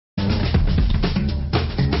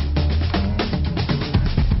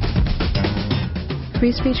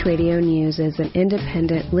Free Speech Radio News is an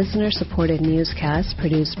independent, listener-supported newscast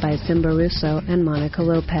produced by Simba Russo and Monica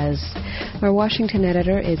Lopez. Our Washington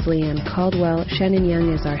editor is Leanne Caldwell. Shannon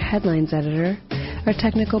Young is our headlines editor. Our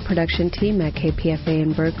technical production team at KPFA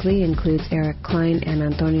in Berkeley includes Eric Klein and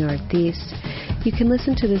Antonio Ortiz. You can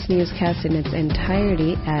listen to this newscast in its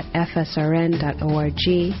entirety at fsrn.org.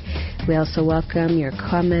 We also welcome your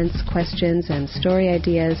comments, questions, and story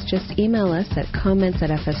ideas. Just email us at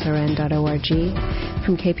comments@fsrn.org.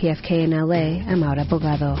 From KPFK in LA, I'm Aura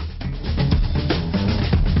Bogado.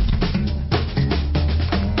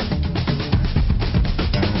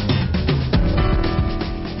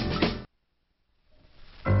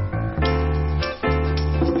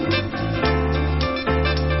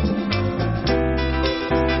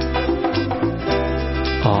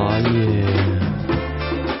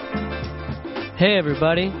 Hey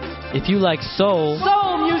everybody, if you like soul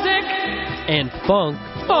music, and funk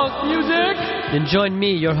music, then join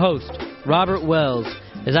me, your host, Robert Wells,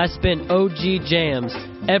 as I spin OG jams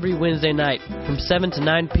every Wednesday night from 7 to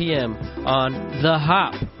 9 p.m. on The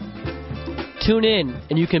Hop. Tune in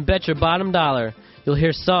and you can bet your bottom dollar you'll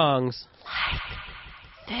hear songs like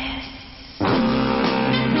this.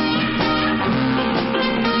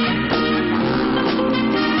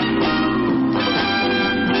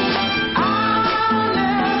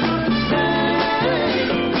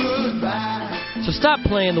 So stop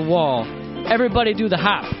playing the wall. Everybody do the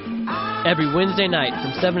hop. Every Wednesday night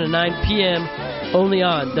from 7 to 9 p.m. only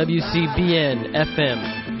on WCBN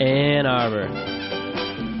FM Ann Arbor.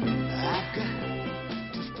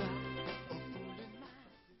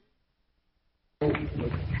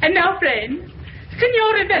 And now, friends,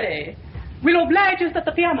 Signore Belli will oblige us at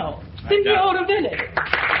the piano. Signore Belli.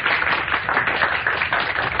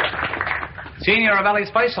 Signor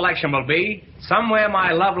Ravelli's first selection will be Somewhere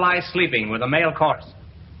My Love Lies Sleeping with a male chorus.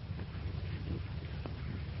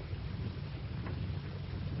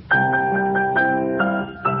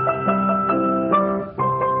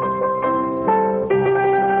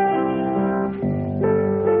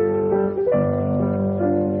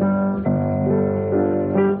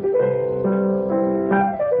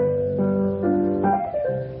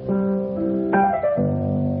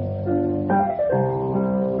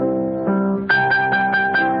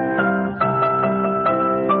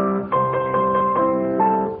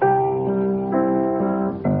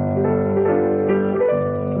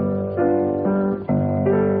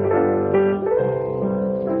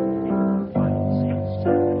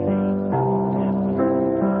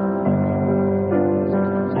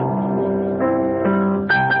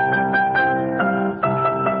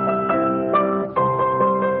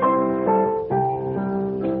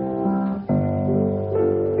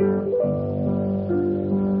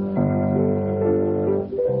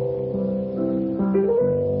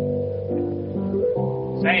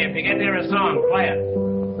 Say, if you get near a song, play it.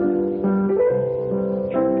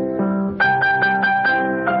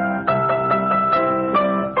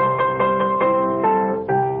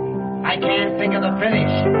 I can't think of the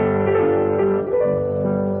finish.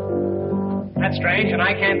 That's strange, and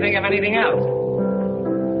I can't think of anything else.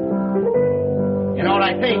 You know what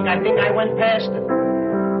I think? I think I went past it.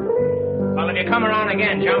 Well, if you come around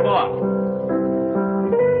again, jump off.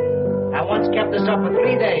 I once kept this up for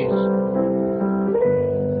 3 days.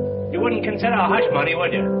 You wouldn't consider a hush money,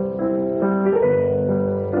 would you?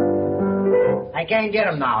 I can't get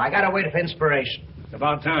 'em now. I gotta wait for inspiration. It's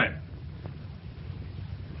about time.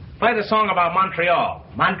 Play the song about Montreal.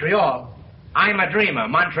 Montreal? I'm a Dreamer,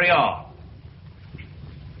 Montreal.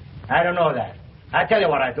 I don't know that. I tell you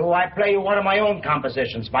what I do. I play you one of my own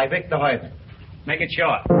compositions by Victor Heumann. Make it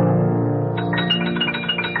short.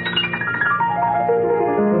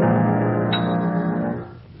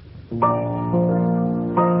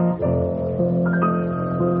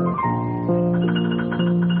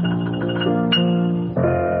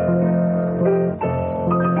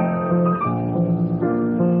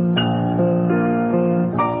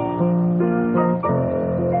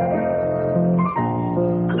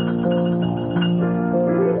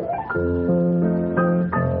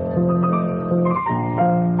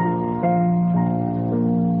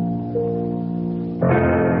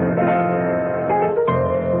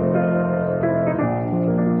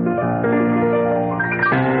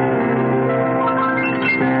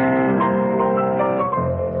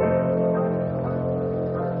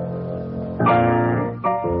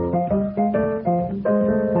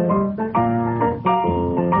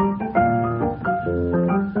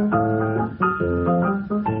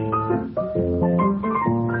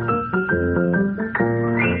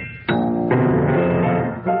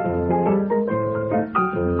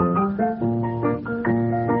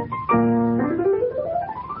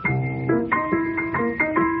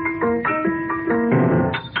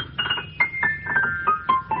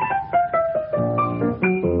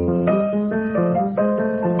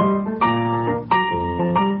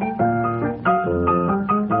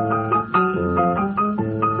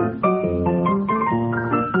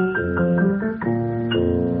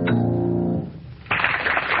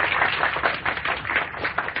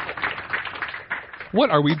 What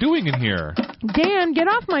are we doing in here? Dan, get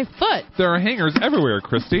off my foot. There are hangers everywhere,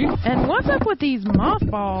 Christy. And what's up with these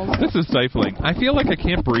mothballs? This is stifling. I feel like I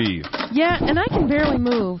can't breathe. Yeah, and I can barely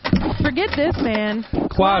move. Forget this, man.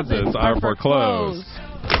 Closets are for clothes.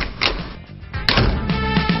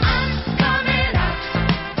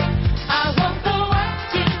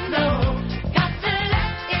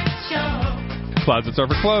 Closets Are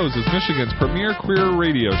for Clothes is Michigan's premier queer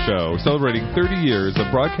radio show, celebrating 30 years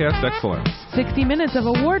of broadcast excellence. 60 minutes of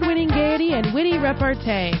award-winning gaiety and witty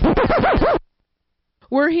repartee.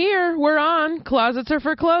 We're here. We're on. Closets Are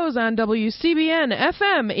for Clothes on WCBN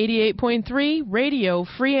FM 88.3 Radio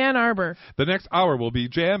Free Ann Arbor. The next hour will be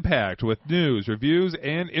jam-packed with news, reviews,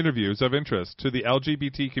 and interviews of interest to the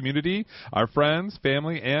LGBT community, our friends,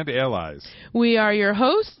 family, and allies. We are your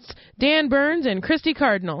hosts, Dan Burns and Christy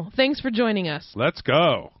Cardinal. Thanks for joining us. Let's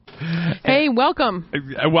go. Hey, welcome.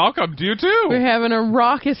 Welcome to you, too. We're having a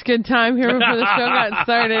raucous good time here before the show got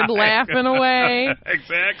started, laughing away.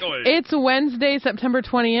 Exactly. It's Wednesday, September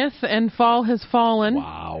 20th, and fall has fallen.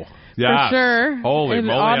 Wow. Yeah. For sure. Holy and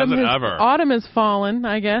moly, has it ever. Autumn has fallen,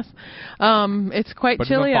 I guess. It's quite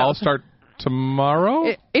chilly out. But does the fall start tomorrow?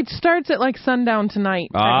 It starts at like sundown tonight,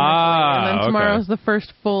 and then tomorrow's the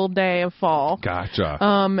first full day of fall. Gotcha.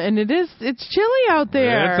 And it's chilly out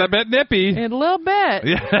there. It's a bit nippy. A little bit.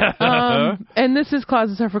 Yeah. And this is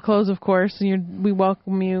Closets Are for Clothes, of course. We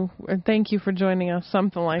welcome you, and thank you for joining us,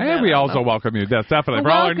 something like that. And we also welcome you, yes, definitely, for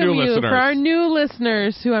all our new listeners. For our new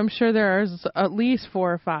listeners, who I'm sure there are at least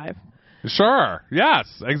 4 or 5. Sure. Yes,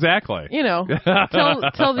 exactly. You know,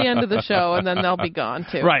 till the end of the show, and then they'll be gone,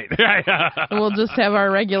 too. Right. And we'll just have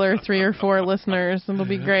our regular 3 or 4 listeners, and it'll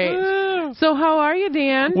be great. So how are you,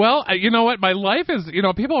 Dan? Well, you know what? My life is,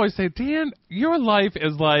 people always say, Dan, your life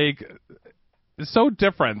is like so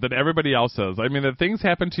different than everybody else's. I mean, that things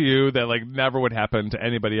happen to you that like never would happen to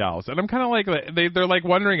anybody else. And I'm kind of like, they're like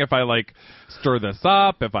wondering if I like stir this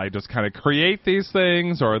up, if I just kind of create these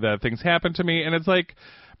things, or that things happen to me. And it's like,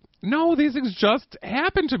 no, these things just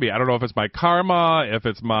happen to me. I don't know if it's my karma, if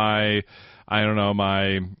it's my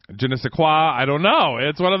je ne sais quoi. I don't know.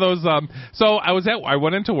 It's one of those. So I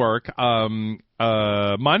went into work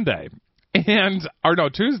Monday,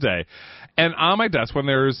 Tuesday. And on my desk, when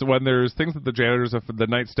there's things that the janitors of the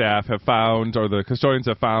night staff have found, or the custodians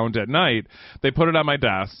have found at night, they put it on my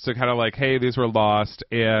desk to kind of like, hey, these were lost,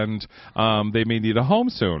 and they may need a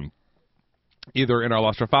home soon, either in our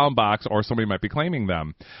lost or found box, or somebody might be claiming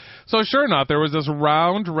them. So sure enough, there was this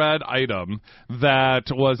round red item that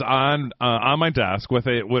was on my desk with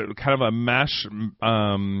kind of a mesh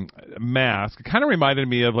mask. It kind of reminded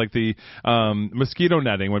me of like the mosquito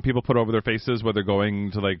netting when people put over their faces when they're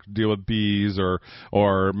going to like deal with bees or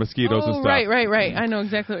mosquitoes and stuff. Right. I know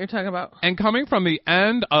exactly what you're talking about. And coming from the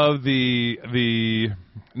end of the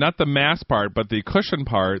not the mask part, but the cushion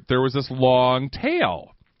part, there was this long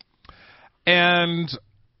tail. And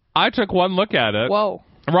I took one look at it. Whoa.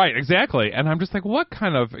 Right, exactly. And I'm just like, what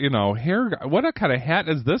kind of, what kind of hat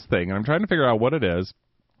is this thing? And I'm trying to figure out what it is.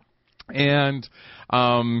 And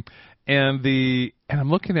I'm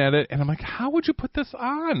looking at it, and I'm like, how would you put this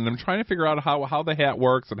on? And I'm trying to figure out how the hat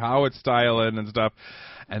works and how it's styling and stuff.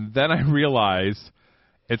 And then I realize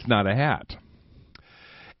it's not a hat.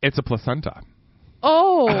 It's a placenta.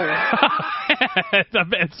 Oh.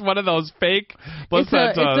 It's one of those fake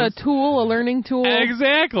placentas. It's a tool, a learning tool.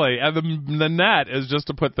 Exactly. And the net is just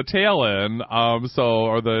to put the tail in,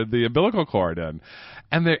 or the umbilical cord in.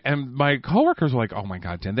 And my coworkers were like, oh my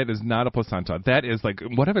God, Dan, that is not a placenta. That is like,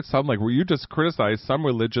 what if it's something like where you just criticize some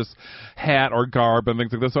religious hat or garb and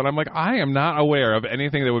things like this? And I'm like, I am not aware of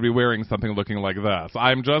anything that would be wearing something looking like this.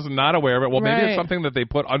 I'm just not aware of it. Well, maybe it's something that they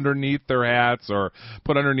put underneath their hats or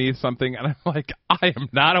put underneath something. And I'm like, I am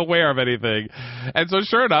not aware of anything. And so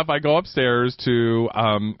sure enough, I go upstairs to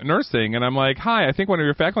nursing, and I'm like, hi, I think one of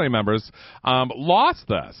your faculty members lost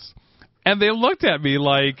this. And they looked at me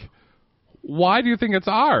like, why do you think it's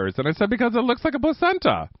ours? And I said, because it looks like a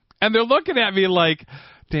placenta. And they're looking at me like,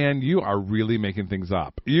 Dan, you are really making things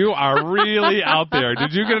up. You are really out there.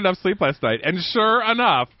 Did you get enough sleep last night? And sure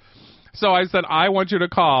enough, so I said, I want you to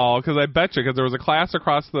call, because I bet you, because there was a class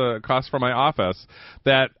across from my office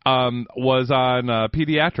that was on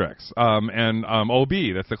pediatrics and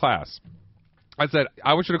OB. That's the class. I said,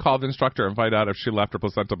 I want you to call the instructor and find out if she left her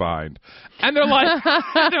placenta behind. And they're like,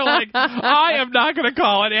 I am not going to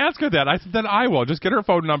call and ask her that. I said, then I will. Just get her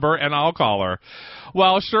phone number and I'll call her.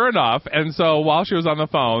 Well, sure enough, and so while she was on the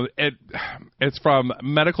phone, it's from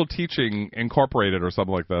Medical Teaching Incorporated or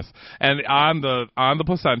something like this, and on the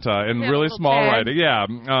placenta in really small writing,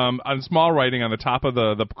 on small writing on the top of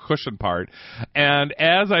the cushion part, and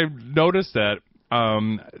as I noticed it,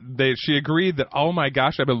 she agreed that, oh my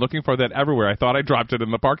gosh, I've been looking for that everywhere. I thought I dropped it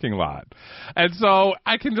in the parking lot. And so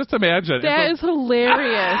I can just imagine. That is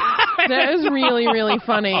hilarious. That is really, really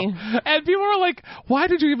funny. And people are like, why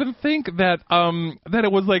did you even think that that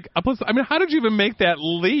it was like a place? I mean, how did you even make that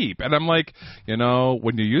leap? And I'm like,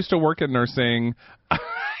 when you used to work in nursing,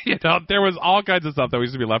 there was all kinds of stuff that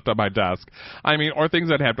used to be left on my desk. I mean, or things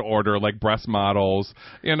I'd have to order, like breast models,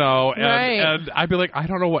 and I'd be like, I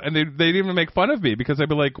don't know what, and they'd even make fun of me because I'd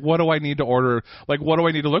be like, what do I need to order? Like, what do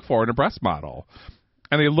I need to look for in a breast model?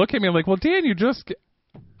 And they look at me like, well, Dan,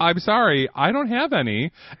 I'm sorry, I don't have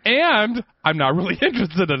any, and I'm not really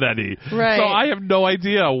interested in any. Right. So I have no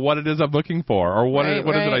idea what it is I'm looking for or what is it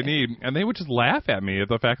I need. And they would just laugh at me at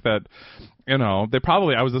the fact that,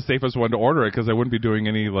 I was the safest one to order it because I wouldn't be doing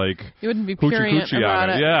any, like, you wouldn't be prurient about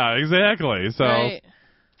it. Yeah, exactly. So, right.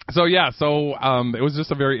 It was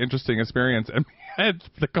just a very interesting experience. And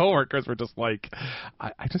the coworkers were just like,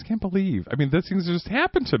 I just can't believe. I mean, this thing's just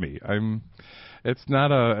happened to me. It's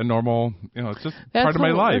not a normal, it's just part of my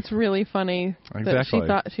life. It's really funny that she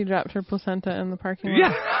thought she dropped her placenta in the parking lot.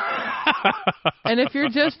 Yeah. And if you're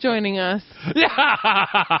just joining us,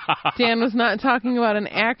 Dan was not talking about an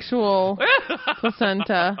actual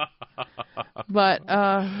placenta, but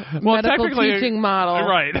medical teaching model.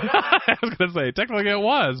 Right. I was going to say, technically it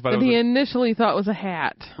was. But he initially thought was a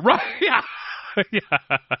hat. Right, yeah.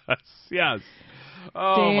 Yes.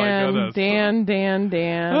 Oh, my goodness.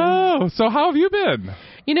 Dan. Oh, so how have you been?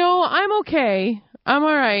 I'm okay. I'm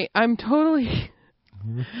all right. I'm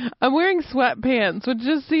wearing sweatpants, which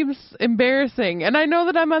just seems embarrassing. And I know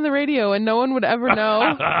that I'm on the radio and no one would ever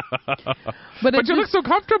know. But you look so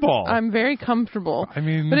comfortable. I'm very comfortable. I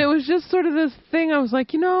mean... But it was just sort of this thing. I was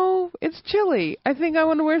like, it's chilly. I think I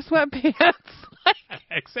want to wear sweatpants.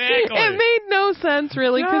 Exactly. It made no sense,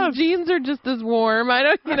 really, because jeans are just as warm. I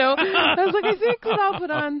was like, I think I'll put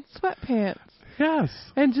on sweatpants. Yes.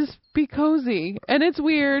 And just be cozy. And it's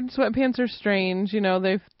weird. Sweatpants are strange.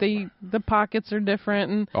 The pockets are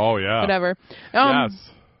different and whatever. Yes.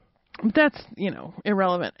 That's,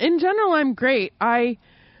 irrelevant. In general, I'm great. I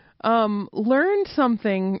learned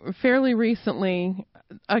something fairly recently,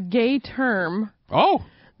 a gay term. Oh.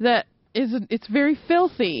 That it's very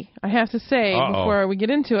filthy, I have to say, before we get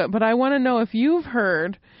into it. But I want to know if you've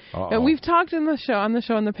heard. We've talked on the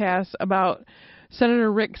show in the past about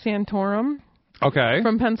Senator Rick Santorum. Okay.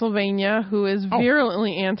 From Pennsylvania, who is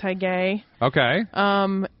virulently anti-gay. Okay.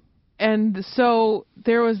 And so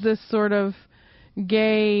there was this sort of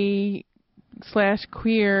gay /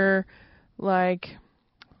 queer, like,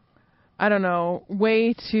 I don't know,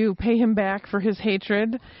 way to pay him back for his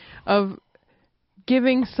hatred of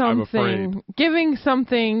giving something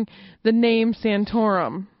the name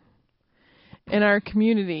Santorum in our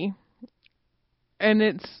community.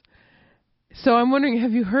 And so I'm wondering,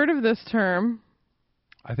 have you heard of this term?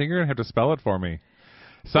 I think you're going to have to spell it for me.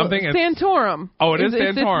 Santorum. Oh, it is Santorum.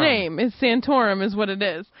 It's its name. It's Santorum is what it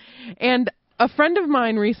is. And a friend of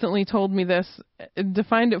mine recently told me this,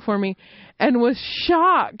 defined it for me, and was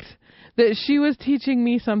shocked that she was teaching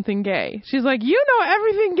me something gay. She's like, you know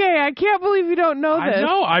everything gay. I can't believe you don't know this. I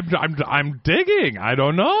know. I'm digging. I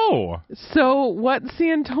don't know. So what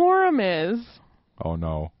Santorum is... Oh,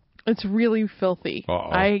 no. It's really filthy.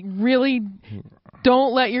 Uh-oh. I really...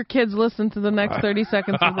 Don't let your kids listen to the next 30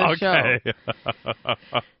 seconds of this show.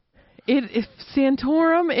 If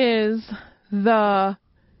Santorum is the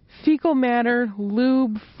fecal matter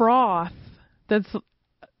lube froth that's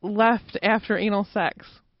left after anal sex.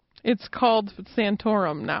 It's called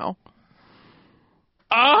Santorum now.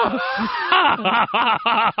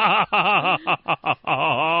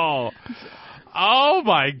 Oh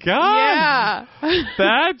my God! Yeah,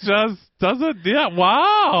 that just doesn't. Yeah,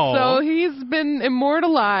 wow. So he's been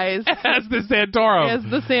immortalized as the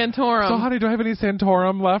Santorum. So, honey, do I have any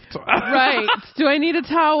Santorum left? Right. Do I need a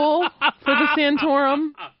towel for the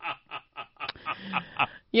Santorum?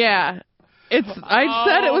 Yeah. I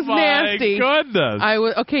said it was nasty. Oh, my goodness.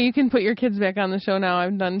 Okay, you can put your kids back on the show now.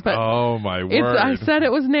 I'm done. But oh, my word. I said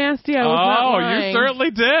it was nasty. I was not lying. You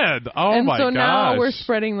certainly did. Oh, my gosh. And so now we're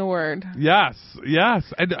spreading the word. Yes.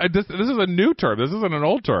 And this is a new term. This isn't an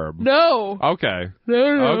old term. No. Okay. No.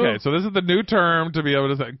 Okay, so this is the new term to be able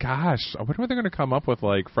to say, gosh, I wonder what they're going to come up with,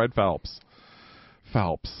 like Fred Phelps.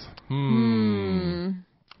 Maybe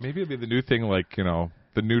it'll be the new thing, like,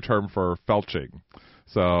 the new term for felching.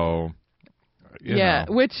 So... You know.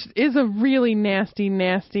 Which is a really nasty.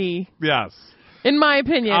 Yes. In my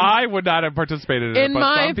opinion. I would not have participated in it,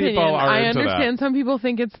 but some people are I into understand that. Some people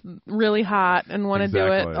think it's really hot and want to do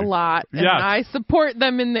it a lot. And yes. I support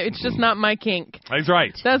them in it's just not my kink. That's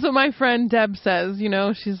right. That's what my friend Deb says,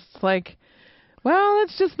 She's like, Well,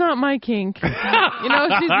 it's just not my kink. She's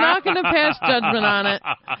not going to pass judgment on it.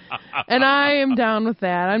 And I am down with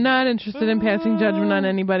that. I'm not interested in passing judgment on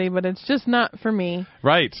anybody, but it's just not for me.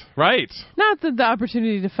 Right. Not that the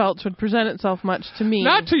opportunity to felch would present itself much to me.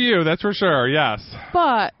 Not to you, that's for sure, yes.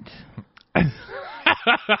 But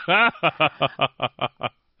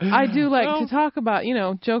I do like to talk about,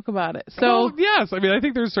 joke about it. So yes, I mean, I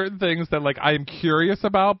think there's certain things that like I'm curious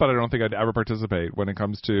about, but I don't think I'd ever participate when it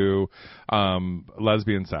comes to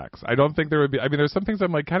lesbian sex. I don't think there would be. I mean, there's some things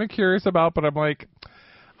I'm like kind of curious about, but I'm like,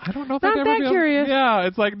 I don't know if I'd ever be curious. Yeah,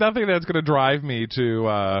 it's like nothing that's going to drive me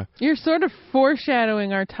to. You're sort of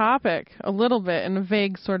foreshadowing our topic a little bit in a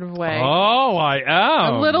vague sort of way. Oh, I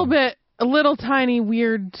am. A little bit. A little tiny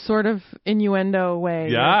weird sort of innuendo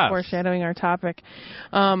way of foreshadowing our topic.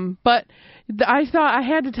 But I thought I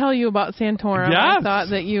had to tell you about Santorum. Yes. I thought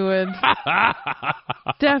that you would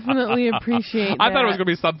definitely appreciate that. I thought it was going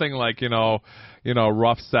to be something like,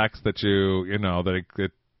 rough sex that that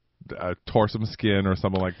it tore some skin or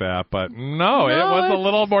something like that. But no, it was a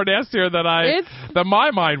little more nastier than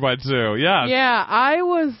my mind went to. Yes. Yeah, I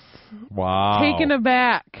was taken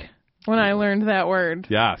aback when I learned that word.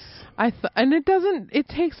 Yes. And it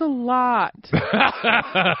takes a lot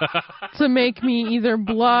to make me either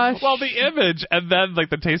blush. Well, the image and then like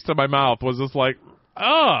the taste in my mouth was just like,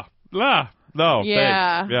 no, yeah.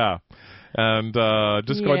 thanks. Yeah. And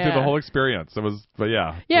just going through the whole experience. It was, but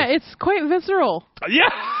yeah. Yeah, it's quite visceral. Yeah.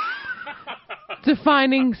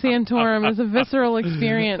 Defining Santorum is a visceral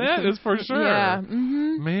experience. That is for sure. Yeah.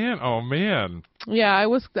 Mm-hmm. Man, oh man. Yeah, I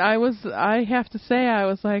have to say, I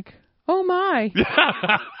was like, oh my,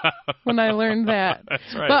 when I learned that. That's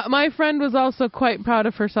right. But my friend was also quite proud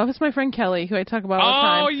of herself. It's my friend Kelly, who I talk about all the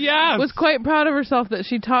time. Oh, yes. Was quite proud of herself that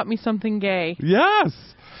she taught me something gay. Yes.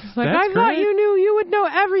 It's like, I thought you knew you would know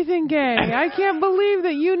everything gay. I can't believe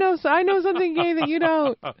that I know something gay that you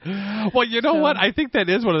don't. Well, you know what? I think that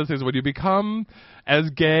is one of those things when you become as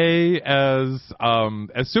gay as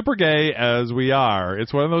super gay as we are.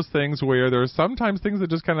 It's one of those things where there's sometimes things that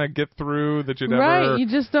just kind of get through that you never. Right, you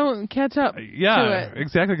just don't catch up to it.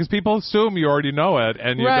 Exactly, because people assume you already know it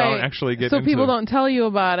and you don't actually get into it. So people don't tell you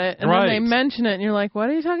about it, and then they mention it, and you're like, what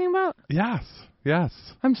are you talking about? Yes.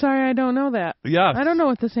 I'm sorry, I don't know that. Yes. I don't know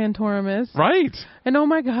what the Santorum is. Right. And oh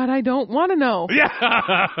my God, I don't want to know.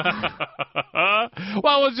 Yeah.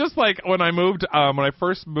 Well, it was just like when I moved, when I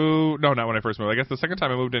first moved, no, not when I first moved. I guess the second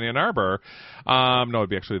time I moved in Ann Arbor, no, it'd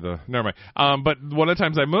be actually never mind. But one of the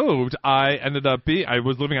times I moved, I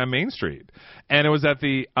was living on Main Street. And it was at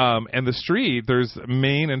and the street, there's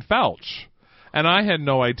Main and Felch. And I had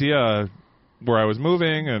no idea where I was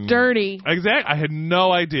moving and dirty. Exactly. I had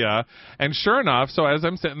no idea. And sure enough, so as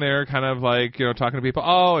I'm sitting there kind of like, talking to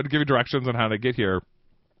people, it'd give you directions on how to get here.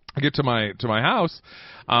 I get to my house,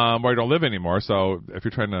 where I don't live anymore. So if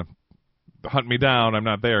you're trying to hunt me down, I'm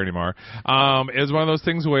not there anymore. It's one of those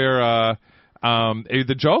things where,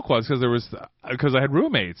 the joke was because I had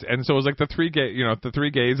roommates, and so it was like the three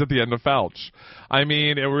gays at the end of Felch. I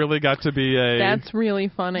mean, it really got to be That's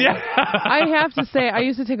really funny. Yeah. I have to say, I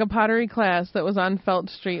used to take a pottery class that was on Felch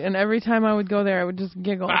Street, and every time I would go there, I would just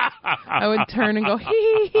giggle. I would turn and go,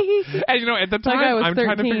 hee hee hee. And at the time, like I was I'm 13.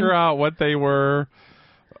 trying to figure out what they were,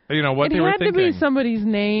 what they were thinking. It had to be somebody's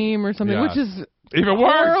name or something, which is even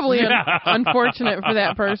worse. Horribly unfortunate for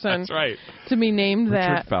that person. That's right. To be named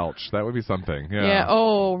Richard Felch. That would be something. Yeah. Yeah.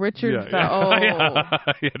 Oh, Richard Felch. Oh.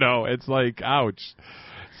 Yeah. It's like, ouch.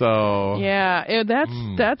 So. Yeah.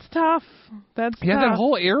 That's tough. That's tough. That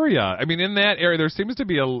whole area. I mean, in that area, there seems to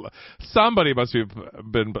be somebody must have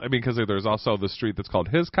been. I mean, because there's also the street that's called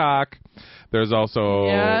Hiscock. There's also,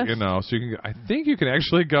 so you can. I think you can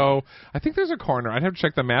actually go. I think there's a corner. I'd have to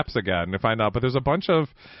check the maps again to find out. But there's a bunch of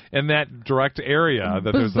in that direct area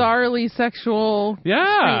that bizarrely sexual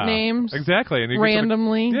street names. Exactly, and you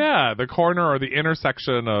randomly. The corner or the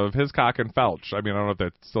intersection of Hiscock and Felch. I mean, I don't know if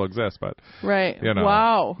that still exists, but right.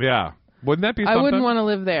 Wow. Yeah. Wouldn't that be something? I wouldn't want to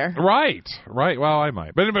live there. Right. Well, I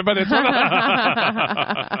might. But it's...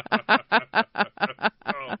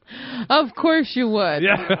 Of course you would.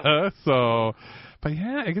 Yeah. So, but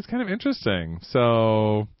yeah, it gets kind of interesting.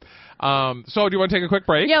 So, do you want to take a quick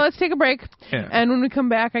break? Yeah, let's take a break. Yeah. And when we come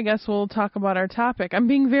back, I guess we'll talk about our topic. I'm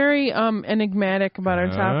being very enigmatic about our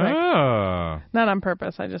topic. Not on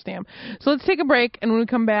purpose. I just am. So let's take a break, and when we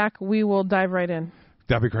come back, we will dive right in.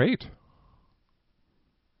 That'd be great.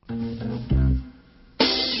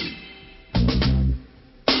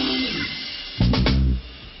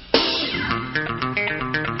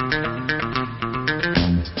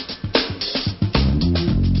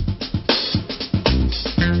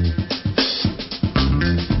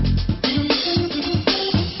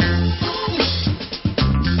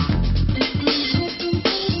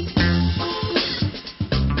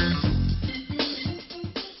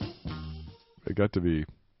 got to be.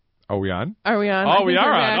 Are we on? Are we on? Oh, we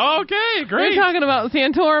are on. Okay, great. We're talking about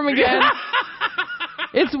Santorum again.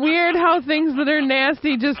 It's weird how things that are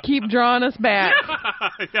nasty just keep drawing us back.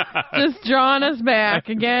 Just drawing us back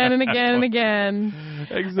again and again and again.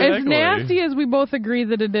 Exactly. As nasty as we both agree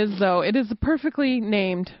that it is, though, it is perfectly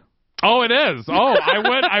named. Oh, it is. Oh,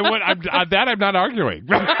 I would. I'm not arguing.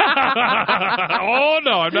 Oh,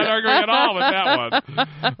 no, I'm not arguing at all with that one.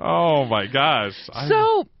 Oh, my gosh.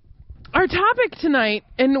 So, our topic tonight,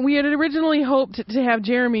 and we had originally hoped to have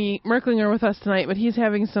Jeremy Merklinger with us tonight, but he's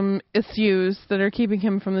having some issues that are keeping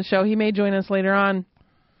him from the show. He may join us later on.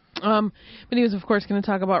 But he was, of course, going to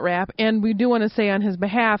talk about rap. And we do want to say on his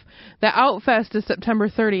behalf that Outfest is September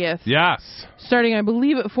 30th. Yes. Starting, I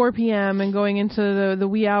believe, at 4 p.m. and going into the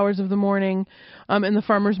wee hours of the morning in the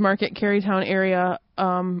Farmers Market, Carytown area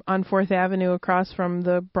on 4th Avenue across from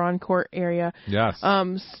the Braun Court area. Yes.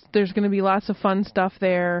 There's going to be lots of fun stuff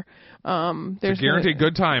there. There's it's a guaranteed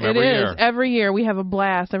good time every year. It is. Every year. We have a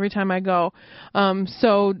blast every time I go.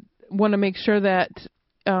 So want to make sure that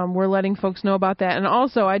we're letting folks know about that. And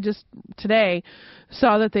also, I just today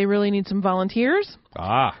saw that they really need some volunteers.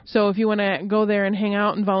 So if you want to go there and hang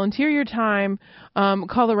out and volunteer your time,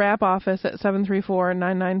 call the RAP office at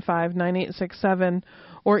 734-995-9867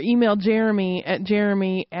 or email Jeremy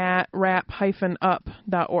at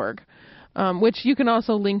rap-up.org, which you can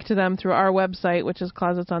also link to them through our website, which is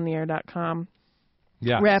closetsontheair.com.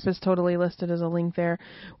 Yes. RAP is totally listed as a link there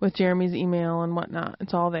with Jeremy's email and whatnot.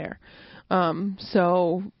 It's all there.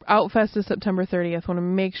 So Outfest is September 30th. Want to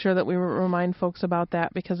make sure that we remind folks about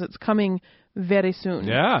that because it's coming very soon.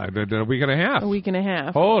 Yeah, a week and a half. A week and a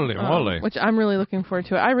half. Holy moly. Which I'm really looking forward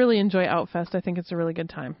to. I really enjoy Outfest. I think it's a really good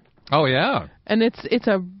time. Oh, yeah. And it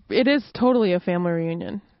is totally a family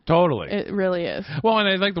reunion. Totally. It really is. Well,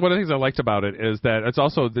 and one of the things I liked about it is that it's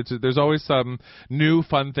also there's always some new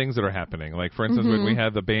fun things that are happening. Like, for instance, when we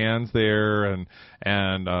had the bands there and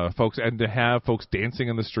folks, and to have folks dancing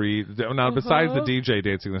in the street. Now, besides the DJ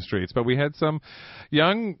dancing in the streets, but we had some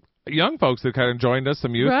young folks that kind of joined us,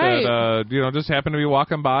 some youth that just happened to be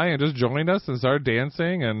walking by and just joined us and started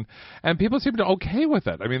dancing, and people seemed okay with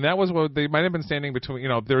it. I mean, that was what they might have been standing between.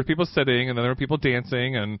 There were people sitting and then there were people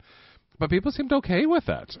dancing but people seemed okay with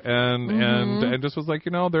it, and just was like,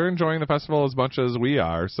 they're enjoying the festival as much as we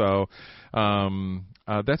are. So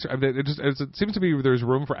it seems to be there's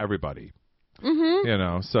room for everybody.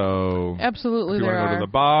 So absolutely if you want to go to the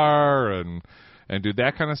bar and do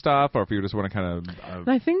that kind of stuff, or if you just want to kind of.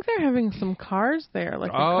 I think they're having some cars there,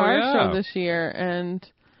 like a car show this year, and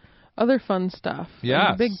other fun stuff.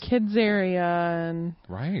 Yes. Big kids area and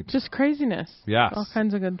just craziness. Yes. All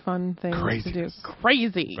kinds of good fun things to do.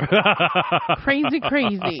 Crazy. Crazy.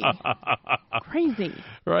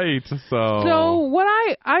 Right. So what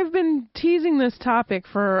I've been teasing this topic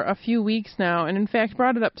for a few weeks now, and in fact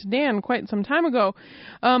brought it up to Dan quite some time ago.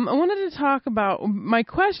 I wanted to talk about, my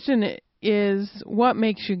question is, what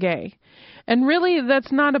makes you gay? And really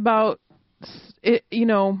that's not about,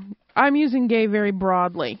 I'm using gay very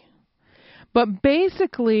broadly. But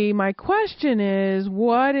basically, my question is,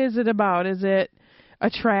 what is it about? Is it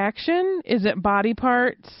attraction? Is it body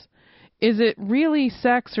parts? Is it really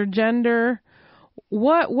sex or gender?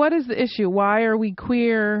 What is the issue? Why are we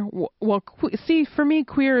queer? Well, see, for me,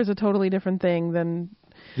 queer is a totally different thing than...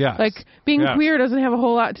 Yes. Like, being queer doesn't have a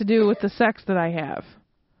whole lot to do with the sex that I have.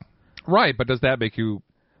 Right, but does that make you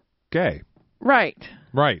gay? Right.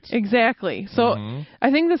 Right. Exactly. So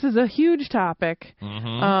I think this is a huge topic,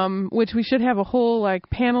 which we should have a whole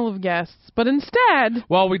panel of guests. But instead,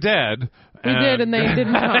 well, we did. We did, and they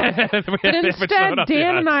didn't come. But instead,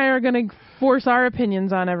 Dan and I are going to force our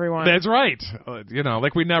opinions on everyone. That's right.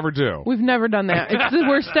 Like we never do. We've never done that.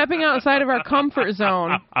 We're stepping outside of our comfort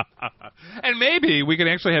zone. And maybe we can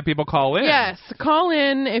actually have people call in. Yes, call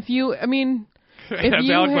in if you. I mean. If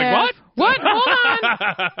you Alex have, like, what? What? Hold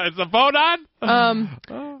on. Is the phone on?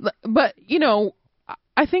 But,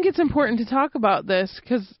 I think it's important to talk about this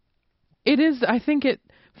because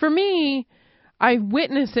for me, I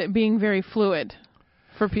witness it being very fluid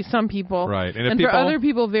for some people. Right. And for other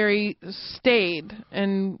people, very staid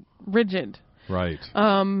and rigid. Right.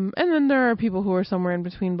 And then there are people who are somewhere in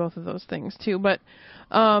between both of those things, too. But,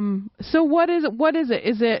 so what is it? What is it?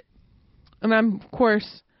 Is it, and I'm, of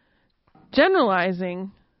course... generalizing,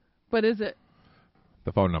 but is it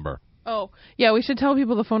the phone number? Oh, yeah, we should tell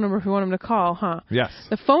people the phone number if we want them to call, huh? Yes.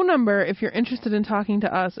 The phone number, if you're interested in talking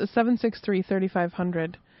to us, is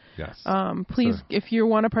 763-3500. Yes. Please, if you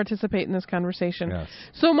want to participate in this conversation. Yes.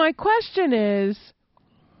 So my question is,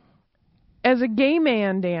 as a gay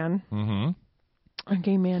man, Dan, A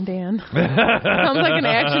gay man, Dan. Sounds like an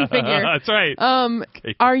action figure. That's right.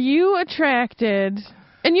 Are you attracted,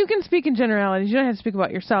 and you can speak in generalities, you don't have to speak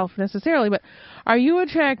about yourself necessarily, but are you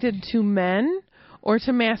attracted to men or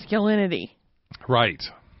to masculinity? Right.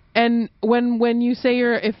 And when you say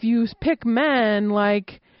if you pick men,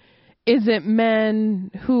 like, is it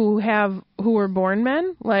men who were born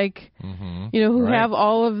men? Like, who have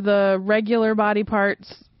all of the regular body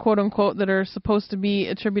parts, quote unquote, that are supposed to be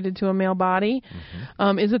attributed to a male body?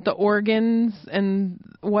 Is it the organs and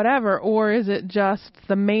whatever, or is it just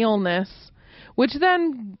the maleness, which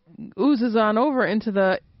then oozes on over into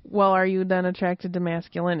the, well, are you then attracted to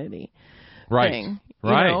masculinity? Right. Thing,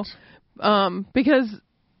 right. Because,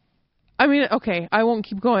 I mean, okay, I won't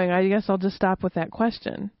keep going. I guess I'll just stop with that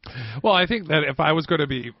question. Well, I think that if I was going to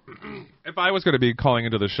be calling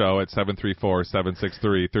into the show at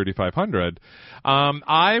 734-763-3500,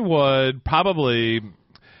 I would probably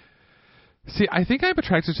see. I think I'm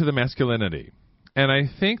attracted to the masculinity, and I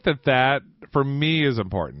think that for me is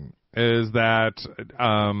important. Is that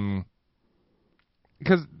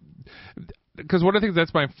because one of the things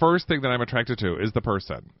that's my first thing that I'm attracted to is the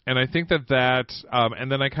person, and I think that and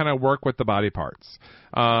then I kind of work with the body parts,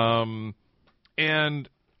 and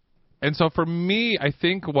so for me, I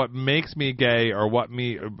think what makes me gay, or what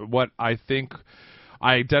I think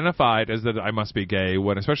I identified as that I must be gay,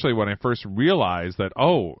 especially when I first realized that.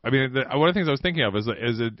 Oh, I mean, one of the things I was thinking of is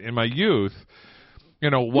in my youth.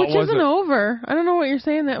 What Which was isn't it? over. I don't know what you're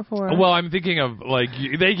saying that for. Well, I'm thinking of,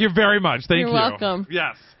 thank you very much. Thank you. You're welcome.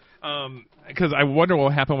 Yes. Because I wonder what will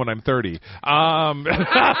happen when I'm 30.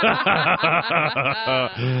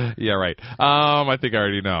 Yeah, right. I think I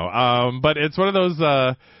already know. But it's one of those,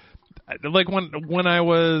 like when I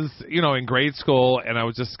was, in grade school and I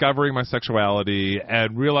was discovering my sexuality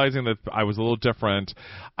and realizing that I was a little different,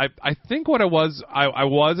 I think what I was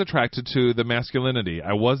attracted to the masculinity.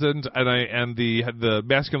 I wasn't, and the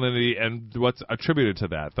masculinity and what's attributed to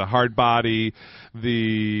that, the hard body,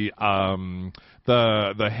 the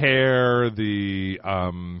hair, the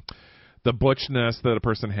butchness that a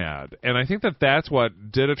person had, and I think that that's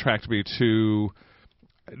what did attract me to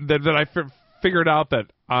that. I figured out that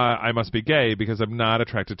I must be gay because I'm not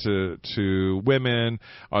attracted to women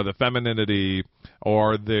or the femininity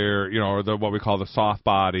or their or the what we call the soft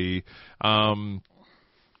body. That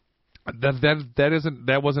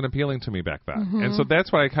wasn't appealing to me back then, and so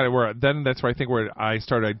that's why that's where I think where I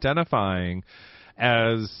started identifying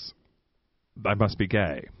as I must be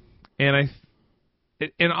gay, and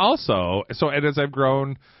also as I've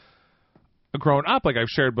grown up, like I've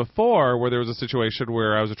shared before, where there was a situation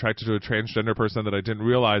where I was attracted to a transgender person that I didn't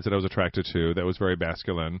realize that I was attracted to, that was very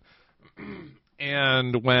masculine,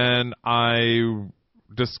 and when I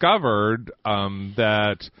discovered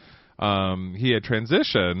that he had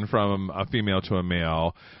transitioned from a female to a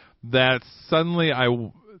male, that suddenly I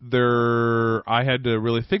had to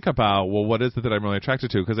really think about, well, what is it that I'm really attracted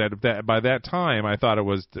to? Because by that time, I thought it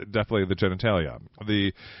was definitely the genitalia,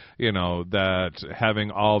 that having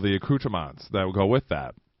all the accoutrements that would go with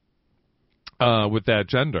that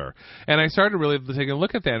gender. And I started really taking a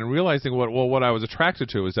look at that and realizing what I was attracted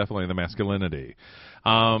to was definitely the masculinity.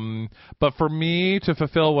 But for me to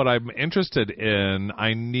fulfill what I'm interested in,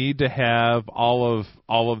 I need to have all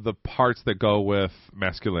of the parts that go with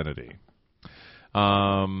masculinity.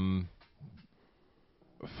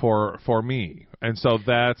 For me, and so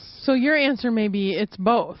so your answer may be it's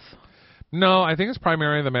both. No, I think it's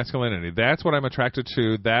primarily the masculinity. That's what I'm attracted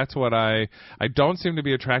to. That's what I don't seem to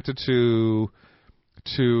be attracted to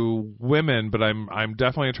women, but I'm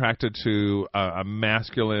definitely attracted to a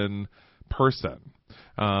masculine person,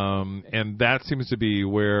 and that seems to be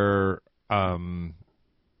where I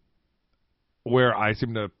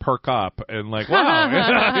seem to perk up and like,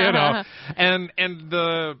 wow, and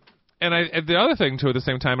the other thing too at the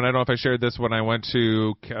same time, and I don't know if I shared this when I went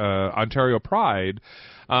to Ontario Pride,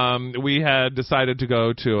 we had decided to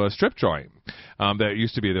go to a strip joint that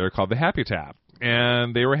used to be there called the Happy Tap,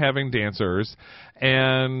 and they were having dancers,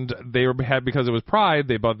 and because it was Pride,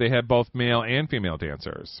 they had both male and female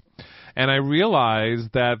dancers. And I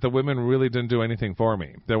realized that the women really didn't do anything for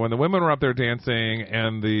me. That when the women were up there dancing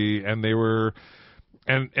and they were,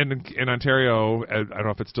 and in Ontario, I don't know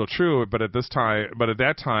if it's still true, but at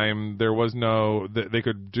that time there was they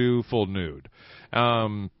could do full nude.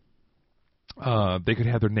 They could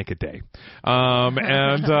have their naked day.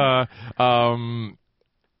 And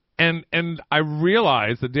I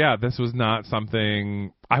realized that, this was not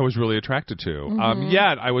something I was really attracted to.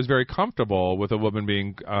 Yet I was very comfortable with a woman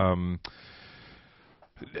being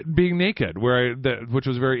naked, which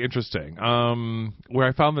was very interesting. Where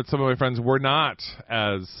I found that some of my friends were not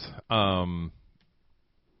as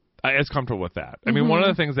as comfortable with that. I mean, one of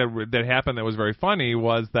the things that happened that was very funny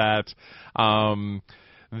was that one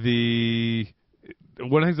of the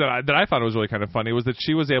things that I thought was really kind of funny was that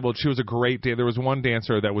she was a great dancer. There was one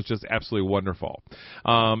dancer that was just absolutely wonderful,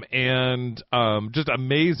 and just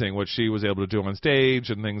amazing what she was able to do on stage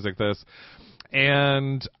and things like this.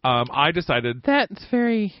 And I decided that's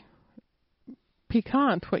very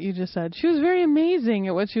piquant what you just said. She was very amazing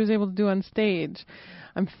at what she was able to do on stage.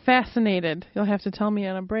 I'm fascinated. You'll have to tell me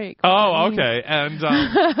on a break. Oh, okay. And so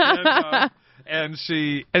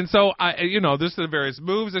I, there's the various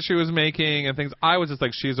moves that she was making and things. I was just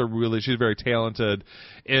like, she's very talented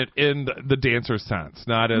in the dancer sense,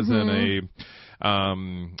 not as in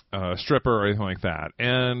a stripper or anything like that.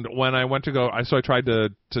 And when I went to go, I tried to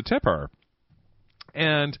tip her,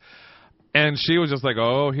 and she was just like,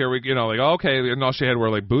 oh, here we, like, okay, and all she had were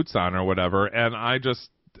like boots on or whatever, and I just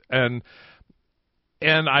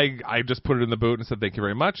put it in the boot and said thank you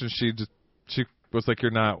very much, and she was like,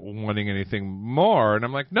 you're not wanting anything more, and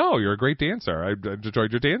I'm like, no, you're a great dancer. I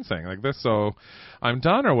enjoyed your dancing like this, so I'm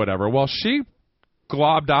done or whatever. Well, she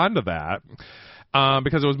globbed onto that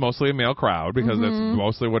because it was mostly a male crowd, because that's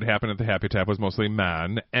mostly what happened at the Happy Tap was mostly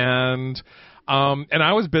men, and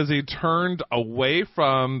I was busy, turned away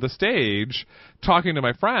from the stage, talking to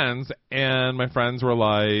my friends, and my friends were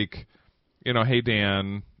like, hey,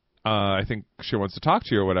 Dan, I think she wants to talk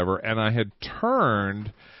to you or whatever. And I had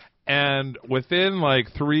turned, and within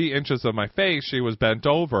like 3 inches of my face, she was bent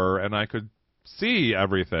over, and I could see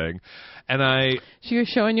everything. And she was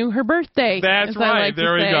showing you her birthday. That's right. Like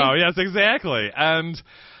there we go. Yes, exactly. And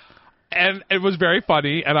it was very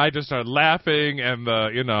funny, and I just started laughing, and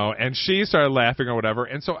and she started laughing or whatever.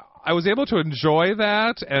 And so I was able to enjoy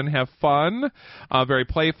that and have fun, very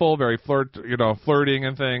playful, very flirting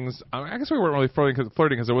and things. I guess we weren't really flirting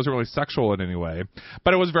because it wasn't really sexual in any way,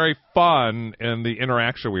 but it was very fun in the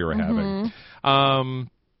interaction we were having.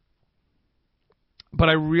 But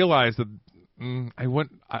I realized that I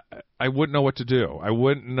wouldn't know what to do. I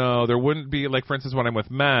wouldn't know. There wouldn't be, like, for instance, when I'm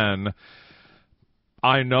with men,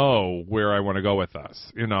 I know where I want to go with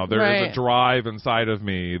this. There is a drive inside of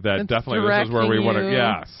me that definitely this is where we want to.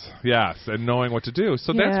 Yes, and knowing what to do.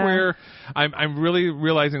 So that's where I'm really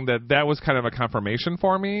realizing that was kind of a confirmation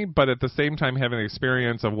for me. But at the same time, having the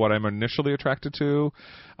experience of what I'm initially attracted to,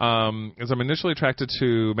 is I'm initially attracted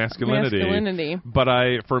to masculinity. But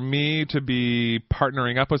for me to be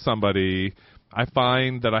partnering up with somebody, I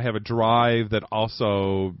find that I have a drive that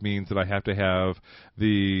also means that I have to have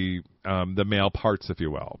the male parts, if you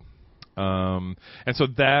will. And so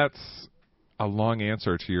that's a long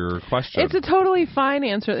answer to your question. It's a totally fine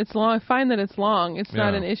answer. It's long. I find that it's long. It's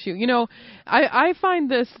not an issue. I find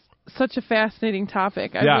this such a fascinating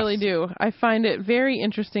topic. I really do. I find it very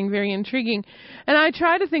interesting, very intriguing. And I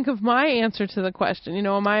try to think of my answer to the question.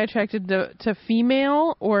 Am I attracted to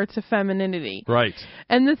female or to femininity? Right.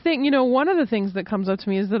 And the thing, one of the things that comes up to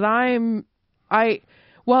me is that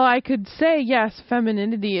while I could say, yes,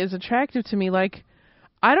 femininity is attractive to me, like,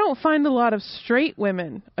 I don't find a lot of straight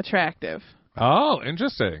women attractive. Oh,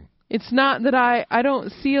 interesting. It's not that I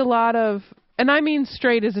don't see a lot of, and I mean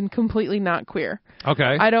straight as in completely not queer. Okay.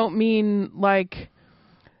 I don't mean like,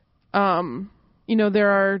 there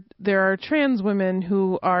are trans women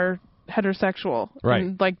who are heterosexual. Right.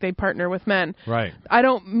 And, like, they partner with men. Right. I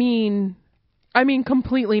mean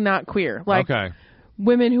completely not queer. Like, okay.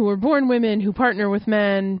 Women who were born women who partner with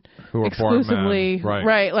men who exclusively. Born men.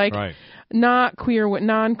 Right. Like, not queer,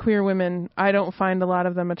 non-queer women, I don't find a lot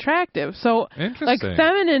of them attractive. So, like,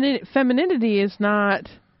 femininity is not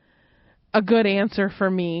a good answer for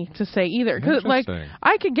me to say either. Because, like,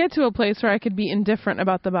 I could get to a place where I could be indifferent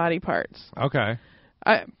about the body parts. Okay.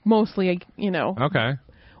 Mostly, Okay.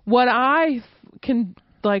 What I can,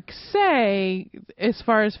 like, say as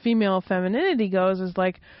far as female femininity goes is,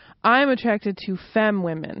 like, I'm attracted to femme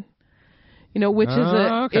women, which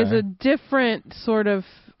is a different sort of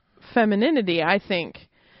femininity, I think.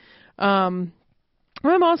 I'm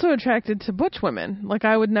also attracted to butch women. Like,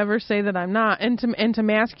 I would never say that I'm not. And to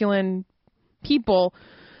masculine people,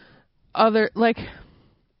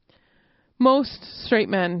 most straight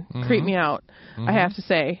men creep me out, I have to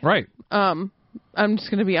say. Right. I'm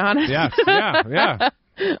just going to be honest. Yes. Yeah.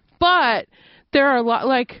 But there are a lot,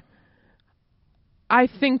 like, I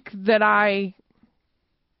think that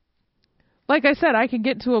like I said, I could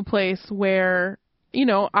get to a place where,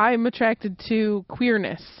 I'm attracted to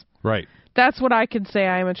queerness. Right. That's what I could say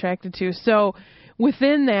I'm attracted to. So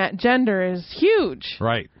within that, gender is huge.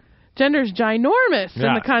 Right. Gender's ginormous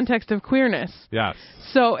in the context of queerness. Yes.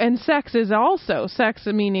 So, and sex is also, sex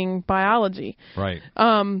meaning biology. Right.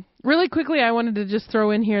 Really quickly, I wanted to just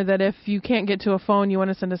throw in here that if you can't get to a phone, you want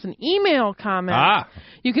to send us an email comment.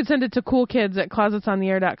 You can send it to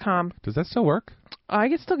coolkids@closetsontheair.com. Does that still work? I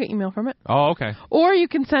can still get email from it. Oh, okay. Or you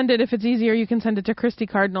can send it, if it's easier, you can send it to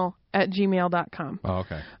christykardinal@gmail.com. Oh,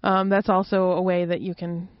 okay. That's also a way that you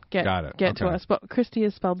can get to us. But Christy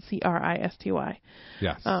is spelled Christy.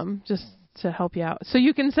 Yes. Just to help you out. So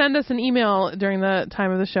you can send us an email during the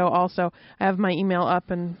time of the show also. I have my email up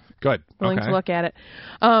and willing to look at it.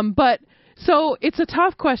 So it's a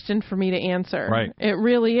tough question for me to answer. Right. It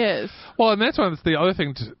really is. Well, and that's the other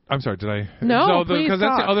thing. I'm sorry, did I? No, please because that's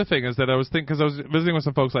talk. the other thing is that I was because I was visiting with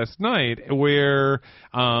some folks last night where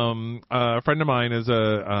a friend of mine is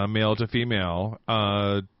a male to female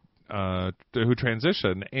who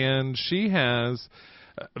transitioned, and she has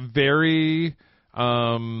very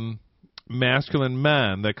masculine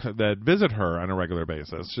men that visit her on a regular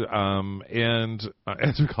basis, and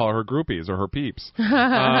as we call her groupies or her peeps,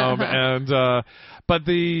 but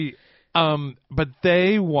they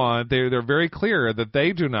want they're very clear that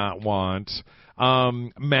they do not want a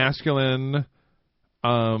masculine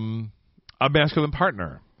partner.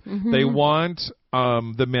 Mm-hmm. They want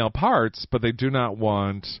the male parts, but they do not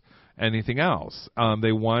want anything else.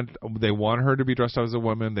 They want her to be dressed as a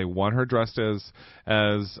woman. They want her dressed as they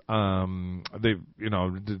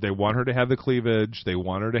want her to have the cleavage. They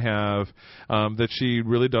want her to have that she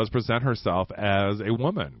really does present herself as a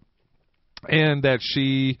woman, and that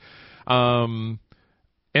she but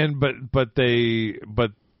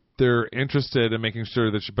they're interested in making sure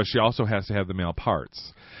that she also has to have the male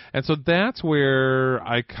parts. And so that's where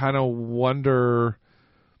I kind of wonder.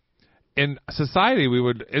 In society, we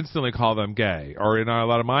would instantly call them gay, or a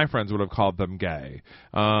lot of my friends would have called them gay.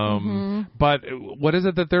 But what is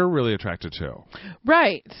it that they're really attracted to?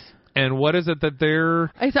 Right. And what is it that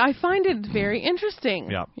they're... I find it very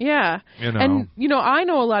interesting. Yeah. Yeah. And, I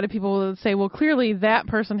know a lot of people that say, well, clearly that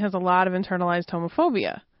person has a lot of internalized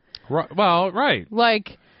homophobia. Right. Well, right.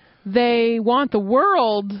 Like, they want the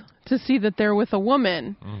world to see that they're with a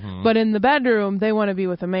woman, but in the bedroom, they want to be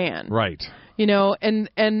with a man. Right.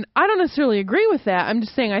 And I don't necessarily agree with that. I'm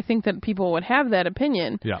just saying I think that people would have that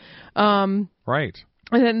opinion. Yeah. Right.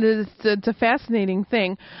 And it's a fascinating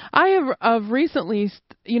thing. I have recently,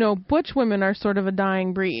 butch women are sort of a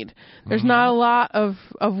dying breed. There's not a lot of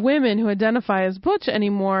women who identify as butch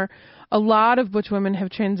anymore. A lot of butch women have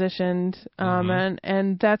transitioned,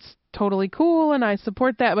 and that's totally cool, and I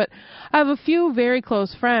support that. But I have a few very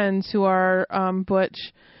close friends who are butch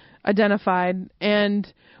identified,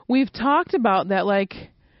 and we've talked about that.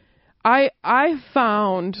 Like, I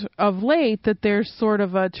found of late that there's sort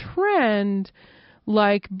of a trend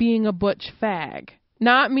like being a butch fag.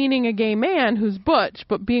 Not meaning a gay man who's butch,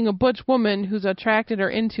 but being a butch woman who's attracted or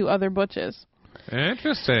into other butches.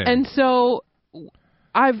 Interesting. And so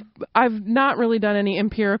I've not really done any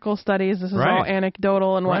empirical studies. This is all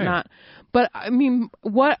anecdotal and whatnot. But I mean,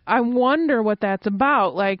 I wonder what that's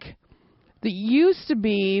about. Like, it used to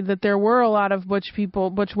be that there were a lot of butch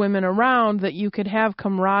women around that you could have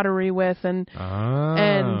camaraderie with, and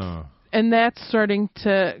that's starting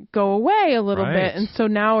to go away a little bit. And so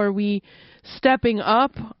now are we stepping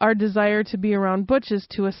up our desire to be around butches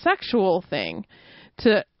to a sexual thing?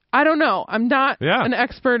 I don't know. I'm not an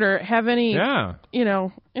expert or have any,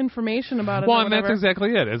 information about it. Well, and that's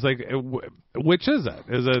exactly it. It's like, which is it?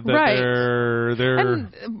 Is it that they're...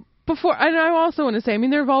 And I also want to say, I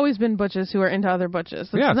mean, there have always been butches who are into other butches.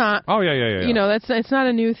 It's not. Oh, yeah. It's not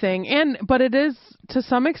a new thing. But it is, to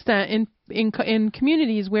some extent, in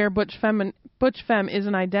communities where butch femme is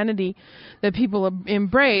an identity that people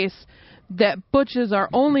embrace, that butches are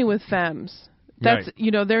only with femmes. That's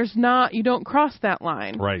there's not, you don't cross that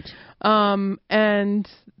line. Right. And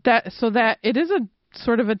that it is a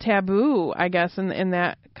sort of a taboo, I guess, in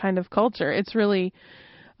that kind of culture. It's really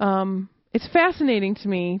it's fascinating to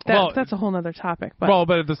me. That's a whole other topic. But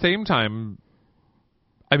at the same time,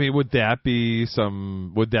 I mean, would that be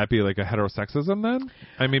like a heterosexism then?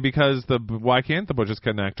 I mean, because why can't the butches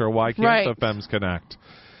connect, or why can't the femmes connect?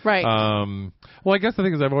 Right. Well, I guess the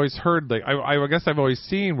thing is, I've always heard, like, I guess I've always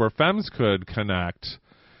seen where femmes could connect.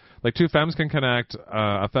 Like, two femmes can connect,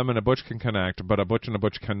 a femme and a butch can connect, but a butch and a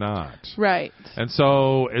butch cannot. Right. And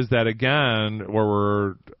so, is that again where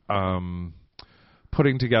we're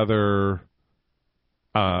putting together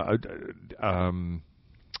a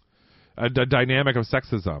dynamic of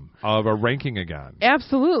sexism, of a ranking again?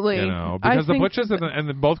 Absolutely. Because the butches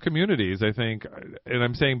and both communities, I think, and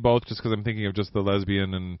I'm saying both just because I'm thinking of just the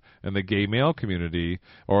lesbian and the gay male community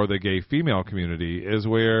or the gay female community, is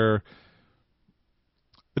where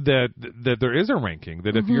that there is a ranking.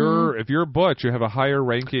 That if you're butch, you have a higher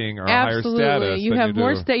ranking or Absolutely. a higher status. You than have you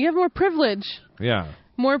more do. you have more privilege. Yeah.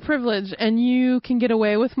 More privilege, and you can get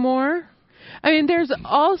away with more. I mean, there's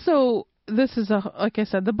also, this is like I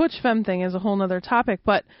said, the butch femme thing is a whole other topic,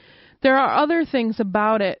 but there are other things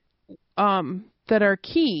about it that are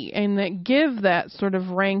key and that give that sort of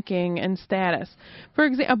ranking and status. For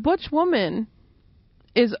example, a butch woman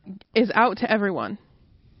is out to everyone.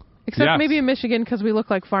 Except maybe in Michigan because we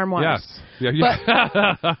look like farm wives. Yes.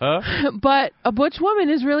 Yeah, but a butch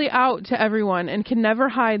woman is really out to everyone and can never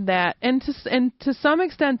hide that. And to some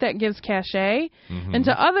extent that gives cachet. Mm-hmm. And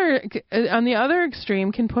on the other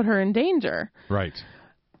extreme can put her in danger. Right.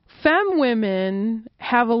 Femme women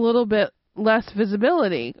have a little bit less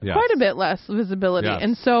visibility. Yes. Quite a bit less visibility. Yes.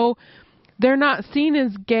 And so they're not seen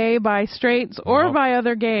as gay by straights or by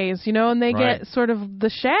other gays, and they get sort of the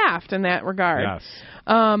shaft in that regard. Yes.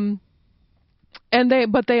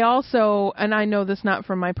 But they also, and I know this not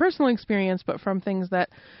from my personal experience, but from things that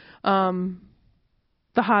the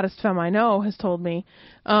hottest femme I know has told me,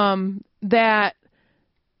 that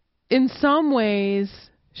in some ways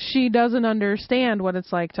she doesn't understand what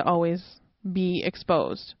it's like to always be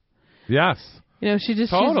exposed. Yes.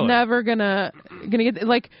 She's never gonna get,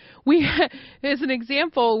 like, we, as an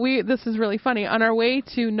example, this is really funny. On our way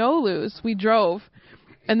to No Lose, we drove,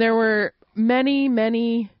 and there were many,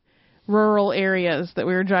 many rural areas that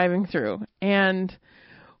we were driving through, and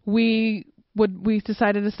we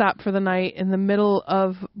decided to stop for the night in the middle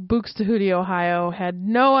of Buxtehude, Ohio. Had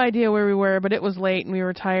no idea where we were, but it was late and we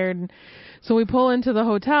were tired, and so we pull into the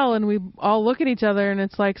hotel and we all look at each other, and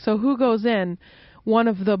it's like, so who goes in? One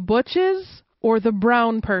of the butches or the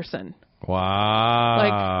brown person? Wow.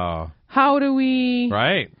 Like, how do we...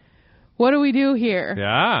 Right. What do we do here?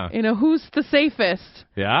 Yeah. Who's the safest?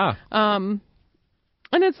 Yeah. And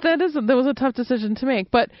that was a tough decision to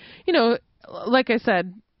make. But, like I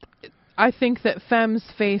said, I think that femmes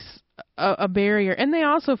face a barrier, and they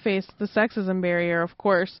also face the sexism barrier, of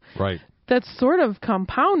course. Right. That's sort of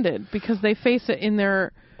compounded because they face it in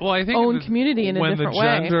their own community in a different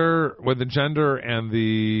way. When the gender and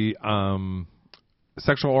the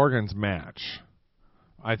sexual organs match,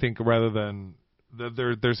 I think rather than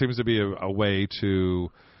there seems to be a way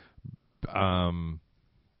to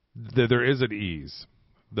there is an ease.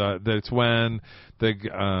 That's when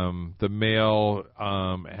the male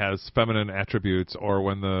has feminine attributes, or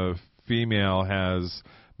when the female has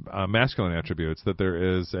masculine attributes. That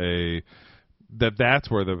there is that's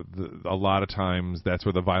where a lot of times that's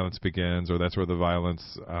where the violence begins, or that's where the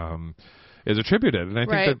violence is attributed. And I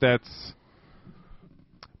think that's.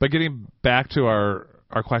 But getting back to our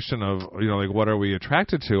question of like what are we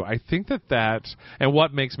attracted to? I think that and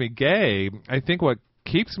what makes me gay. I think what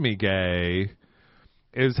keeps me gay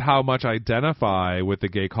is how much I identify with the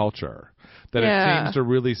gay culture. That it seems to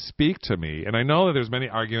really speak to me. And I know that there's many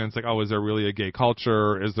arguments like, oh, is there really a gay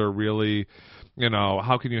culture? Is there really,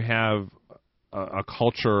 how can you have a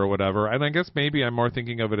culture or whatever? And I guess maybe I'm more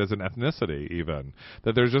thinking of it as an ethnicity even.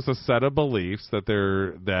 That there's just a set of beliefs that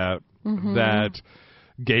that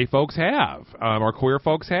gay folks have, or queer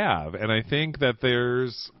folks have. And I think that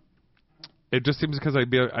it just seems because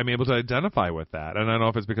I'm able to identify with that. And I don't know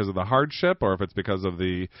if it's because of the hardship, or if it's because of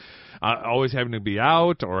the always having to be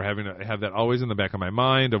out, or having to have that always in the back of my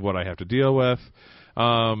mind of what I have to deal with.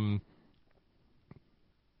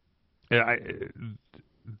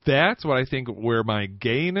 That's what I think where my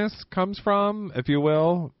gayness comes from, if you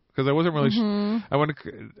will, because I wasn't really I want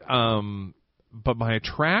to but my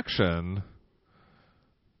attraction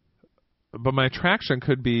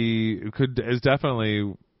could be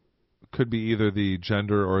either the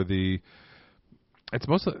gender or it's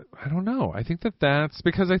mostly, I don't know. I think that's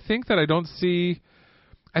because I think that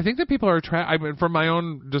I think that people are attracted, from my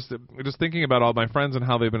own, just thinking about all my friends and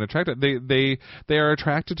how they've been attracted, they are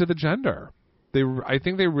attracted to the gender. I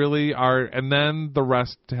think they really are, and then the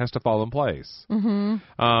rest has to fall in place.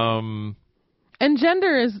 Mm-hmm. And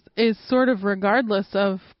gender is sort of regardless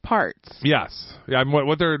of parts. Yes. Yeah,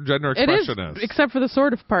 what their gender expression is. Except for the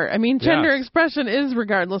sort of part. I mean, gender expression is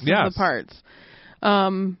regardless of the parts.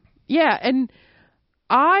 Yeah, and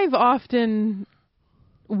I've often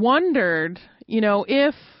wondered,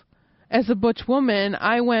 if, as a butch woman,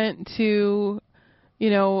 I went to,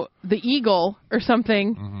 the Eagle or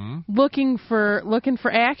something, looking for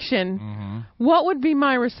action, what would be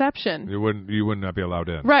my reception? You would not be allowed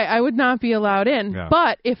in. Right, I would not be allowed in. Yeah.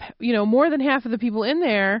 But if, more than half of the people in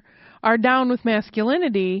there are down with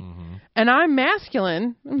masculinity, and I'm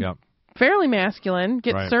masculine, fairly masculine,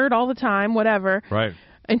 get stirred all the time, whatever,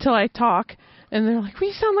 until I talk, and they're like, well,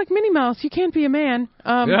 you sound like Minnie Mouse, you can't be a man.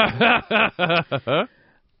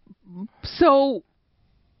 So,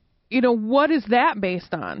 what is that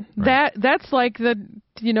based on? Right. That's like the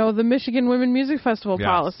Michigan Women Music Festival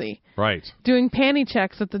policy. Right. Doing panty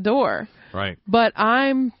checks at the door. Right. But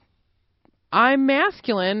I'm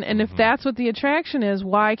masculine, and if that's what the attraction is,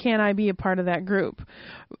 why can't I be a part of that group?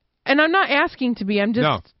 And I'm not asking to be. I'm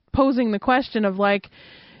just posing the question of, like,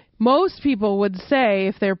 most people would say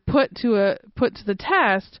if they're put to the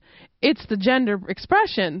test, it's the gender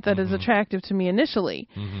expression that is attractive to me initially.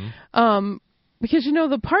 Because,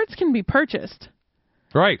 the parts can be purchased.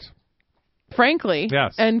 Right. Frankly.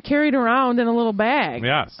 Yes. And carried around in a little bag.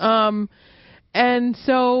 Yes. And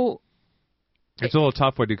so... It's a little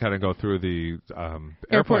tough when you kind of go through the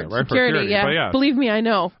airport security. Yeah. Believe me, I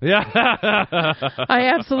know. Yeah.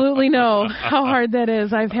 I absolutely know how hard that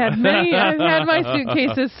is. I've had my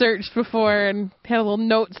suitcases searched before and had a little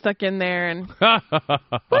note stuck in there, and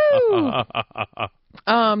woo!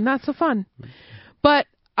 Not so fun. But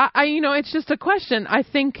I it's just a question. I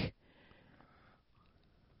think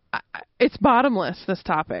it's bottomless, this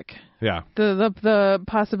topic. Yeah. The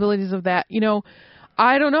possibilities of that.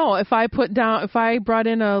 I don't know if I brought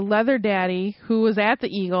in a leather daddy who was at the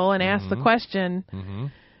Eagle and asked the question,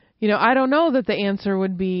 I don't know that the answer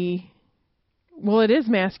would be, well, it is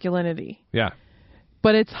masculinity. Yeah.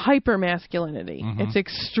 But it's hyper masculinity. It's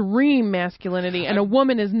extreme masculinity, and a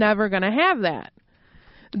woman is never going to have that.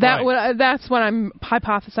 That's what I'm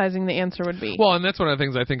hypothesizing the answer would be. Well, and that's one of the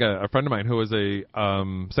things I think a friend of mine who was a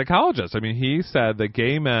psychologist, I mean, he said that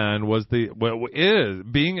gay man is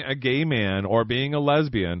being a gay man or being a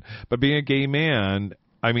lesbian, but being a gay man,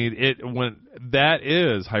 I mean, that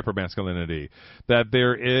is hypermasculinity. That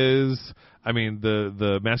there is, I mean,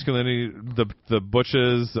 the masculinity, the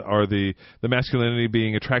butches, or the masculinity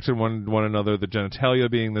being attracted to one another, the genitalia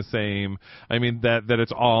being the same. I mean, that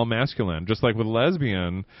it's all masculine. Just like with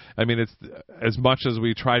lesbian, I mean, it's as much as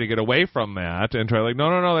we try to get away from that and try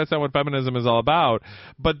no, that's not what feminism is all about.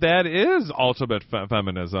 But that is ultimate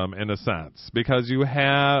feminism in a sense, because you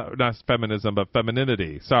have not feminism but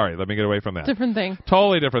femininity. Sorry, let me get away from that. Different thing.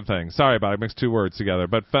 Totally different thing. Sorry about it. I mixed two words together.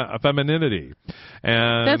 But femininity,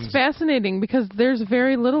 and that's fascinating. Because there's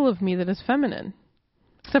very little of me that is feminine,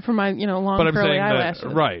 except for my, long curly eyelashes.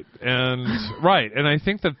 Right, and I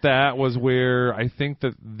think that was where I think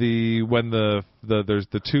that there's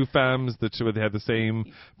the two femmes, they have the same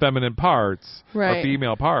feminine parts or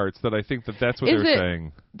female parts. That I think that's what they're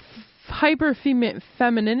saying. Hyper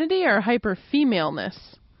femininity or hyper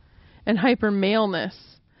femaleness and hyper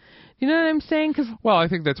maleness. You know what I'm saying? Well, I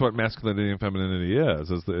think that's what masculinity and femininity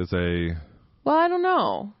is a. Well, I don't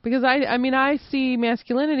know, because I see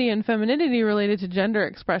masculinity and femininity related to gender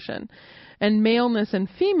expression, and maleness and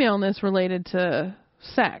femaleness related to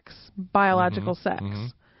sex, biological sex.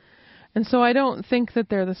 And so I don't think that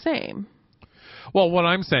they're the same. Well, what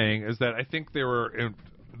I'm saying is that I think they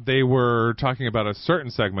were talking about a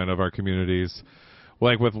certain segment of our communities,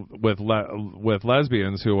 like with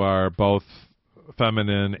lesbians who are both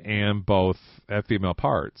feminine and both have female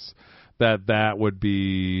parts, that would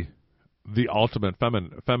be the ultimate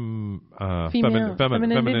femininity.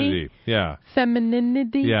 Yeah.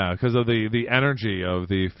 Femininity. Yeah, because of the energy of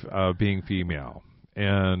the being female,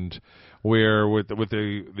 and where with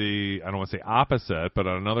the I don't want to say opposite, but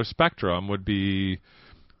on another spectrum would be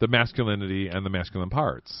the masculinity and the masculine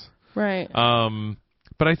parts. Right.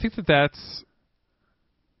 But I think that's.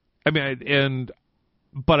 I mean,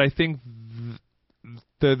 but I think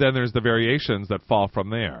then there's the variations that fall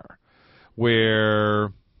from there,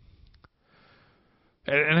 where.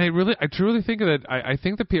 And I truly think that I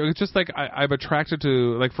think that people, it's just like I'm attracted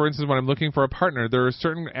to, like, for instance, when I'm looking for a partner, there are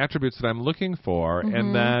certain attributes that I'm looking for,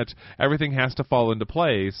 and that everything has to fall into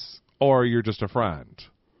place, or you're just a friend.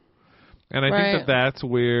 And I think that's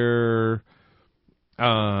where,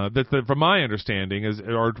 from my understanding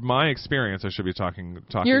or my experience, I should be talking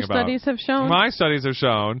Your about. studies have shown? My studies have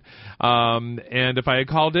shown, and if I had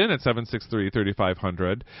called in at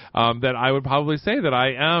 763-3500, that I would probably say that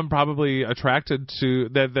I am probably attracted to,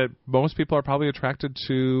 that most people are probably attracted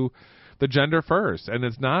to the gender first, and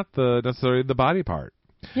it's not necessarily the body part.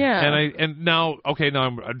 Yeah. And now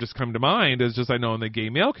I'm just come to mind is just I know in the gay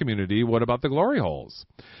male community, what about the glory holes?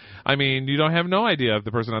 I mean, you don't have no idea if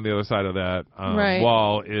the person on the other side of that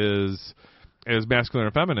wall is masculine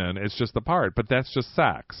or feminine. It's just the part, but that's just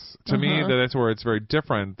sex. To me, that's where it's very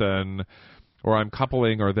different than, or I'm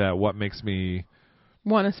coupling, or that what makes me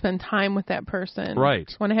want to spend time with that person. Right.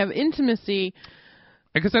 Want to have intimacy.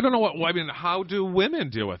 Because I don't know how do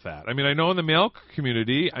women deal with that? I mean, I know in the male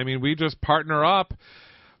community, I mean, we just partner up.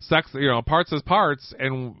 Sex, parts as parts,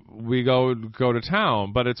 and we go to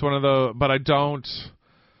town. But it's one of the. But I don't.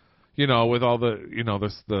 with all the,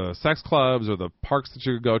 the sex clubs or the parks that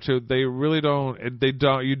you go to, they really don't.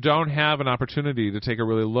 You don't have an opportunity to take a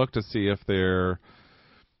really look to see if they're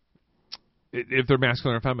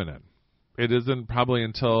masculine or feminine. It isn't probably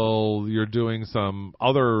until you're doing some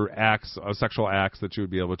other acts, sexual acts, that you would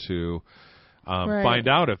be able to find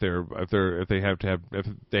out if they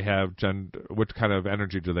have which kind of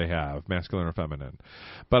energy do they have, masculine or feminine.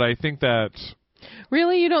 But I think that.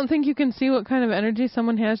 Really, you don't think you can see what kind of energy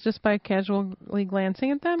someone has just by casually glancing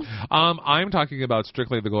at them? I'm talking about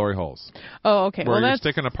strictly the glory holes. Oh, okay. Where you're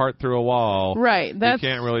sticking a part through a wall. Right. You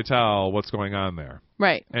can't really tell what's going on there.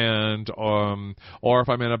 Right. And or if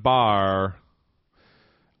I'm in a bar,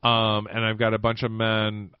 and I've got a bunch of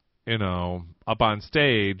men, up on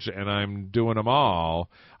stage, and I'm doing them all,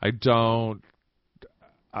 I don't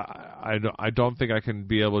think I can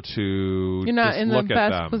be able to. You're not in the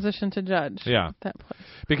best position to judge. Yeah, at that point.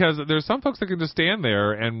 Because there's some folks that can just stand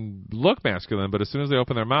there and look masculine, but as soon as they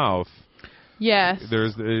open their mouth, yes,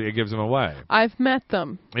 it gives them away. I've met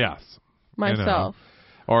them. Yes, myself.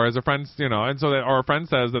 Or as a friend, or a friend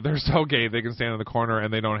says that they're so gay they can stand in the corner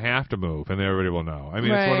and they don't have to move, and everybody will know. I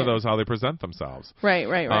mean, It's one of those how they present themselves. Right.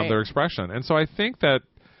 Their expression, and so I think that.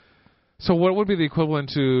 So what would be the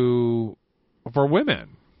equivalent for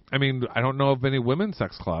women? I mean, I don't know of many women's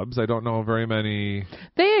sex clubs. I don't know of very many.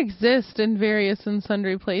 They exist in various and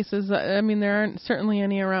sundry places. I mean, there aren't certainly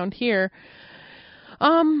any around here.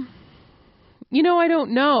 I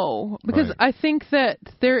don't know, because I think that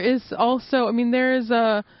there is also, there is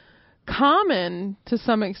a common, to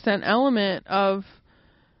some extent, element of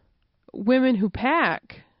women who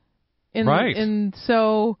pack. And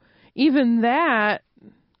so even that,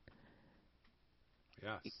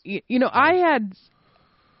 yes. I had...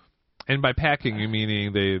 And by packing, you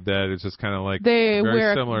meaning that it's just kind of like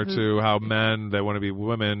very similar to how men that want to be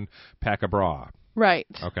women pack a bra. Right.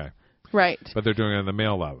 Okay. Right. But they're doing it in the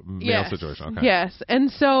male situation. Okay. Yes.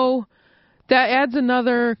 And so that adds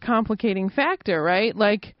another complicating factor, right?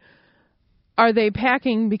 Like, are they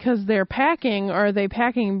packing because they're packing, or are they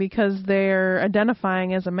packing because they're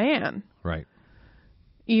identifying as a man? Right.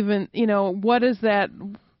 Even, what is that?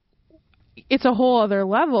 It's a whole other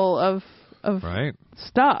level of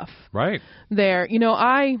stuff. Right. There.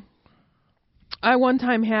 I one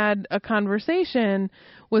time had a conversation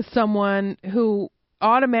with someone who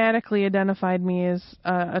automatically identified me as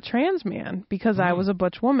a trans man because I was a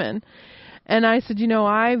butch woman. And I said,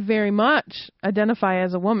 I very much identify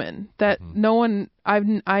as a woman. That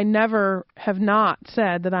I never have not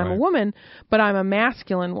said that I'm a woman, but I'm a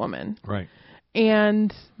masculine woman. Right.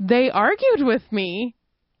 And they argued with me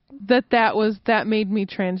that made me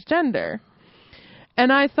transgender. And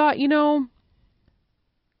I thought, it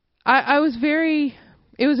was a very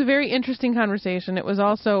interesting conversation. It was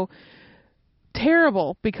also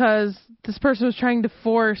terrible because this person was trying to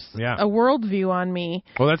force a worldview on me.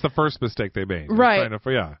 Well, that's the first mistake they made. Right.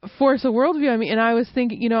 Force a worldview on me. And I was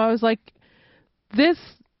thinking, I was like, this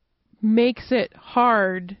makes it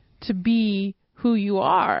hard to be who you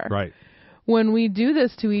are. Right. When we do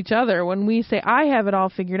this to each other, when we say, I have it all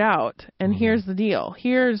figured out, and here's the deal.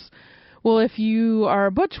 Well, if you are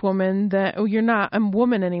a butch woman, you're not a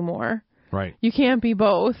woman anymore. Right. You can't be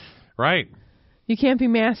both. Right. You can't be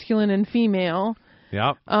masculine and female.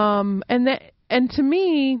 Yep. And to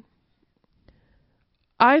me,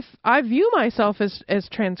 I view myself as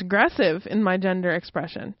transgressive in my gender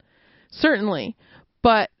expression, certainly,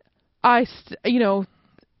 but and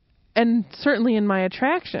certainly in my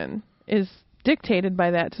attraction is dictated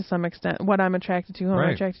by that to some extent. What I'm attracted to, who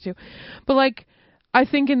I'm attracted to, but I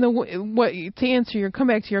think come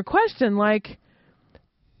back to your question,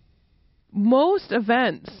 most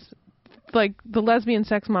events, like the Lesbian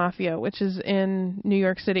Sex Mafia, which is in New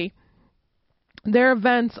York City, their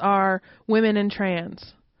events are women and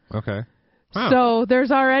trans. Okay. Wow. So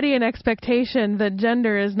there's already an expectation that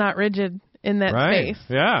gender is not rigid in that space.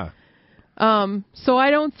 Yeah. So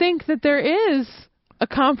I don't think that there is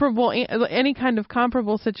any kind of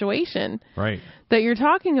comparable situation that you're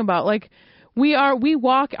talking about.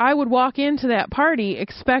 I would walk into that party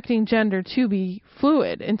expecting gender to be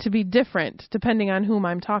fluid and to be different depending on whom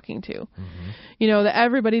I'm talking to. Mm-hmm. That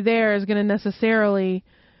everybody there is going to necessarily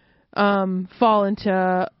fall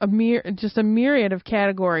into a myriad of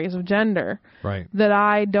categories of gender that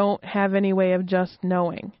I don't have any way of just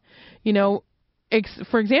knowing.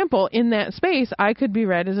 For example, in that space, I could be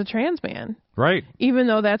read as a trans man. Right. Even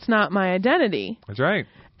though that's not my identity. That's right.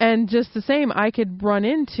 And just the same, I could run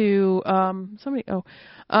into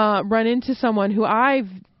someone who I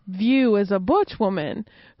view as a butch woman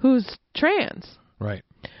who's trans. Right.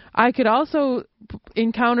 I could also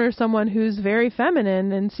encounter someone who's very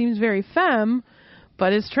feminine and seems very femme,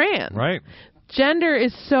 but is trans. Right. Gender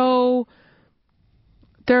is so...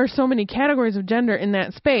 There are so many categories of gender in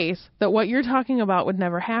that space that what you're talking about would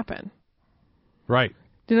never happen. Right.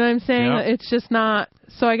 Do you know what I'm saying? Yeah. It's just not...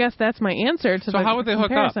 So I guess that's my answer to the So how would they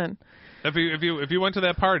comparison. hook up? If you went to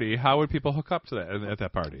that party, how would people hook up to that at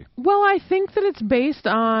that party? Well, I think that it's based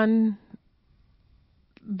on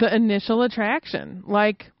the initial attraction.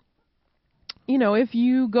 Like, you know, if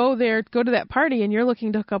you go to that party and you're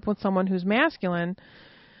looking to hook up with someone who's masculine,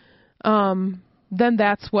 then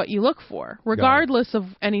that's what you look for, regardless of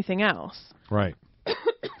anything else. Right.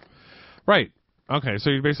 Right. Okay,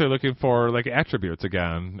 so you're basically looking for like attributes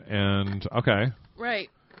again, and okay.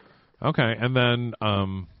 Right. Okay, and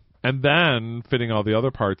then fitting all the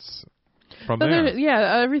other parts from there.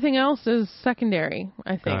 Yeah, everything else is secondary,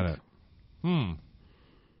 I think. Got it.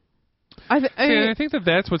 I think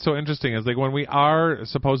that's what's so interesting is like when we are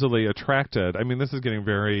supposedly attracted. I mean, this is getting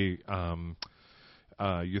very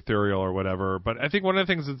ethereal or whatever, but I think one of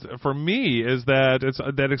the things for me is that it's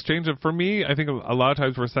that exchange of, for me, I think a lot of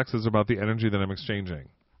times where sex is about the energy that I'm exchanging.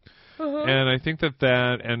 And I think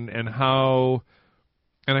that and how,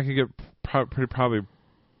 and I can get probably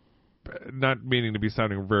not meaning to be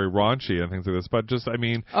sounding very raunchy and things like this, but just, I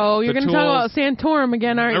mean... Oh, you're going to talk about Santorum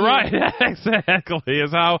again, aren't you? Right, exactly,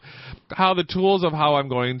 is how the tools of how I'm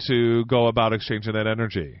going to go about exchanging that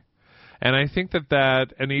energy. And I think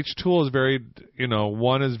that and each tool is very, you know,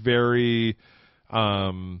 one is very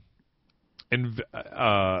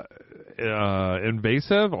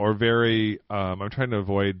invasive or very, I'm trying to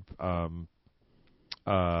avoid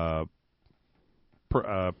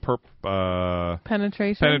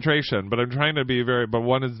penetration, but I'm trying to be very, but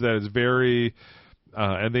one is that is very,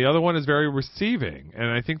 and the other one is very receiving.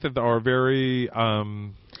 And I think that they are very,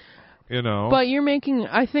 you know. But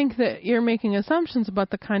I think that you're making assumptions about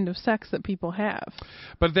the kind of sex that people have.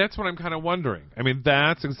 But that's what I'm kind of wondering. I mean,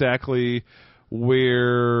 that's exactly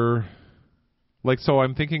where, like, so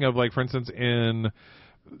I'm thinking of, like, for instance, in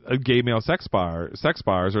a gay male sex bars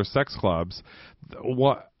or sex clubs,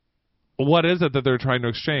 what is it that they're trying to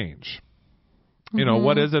exchange? You know,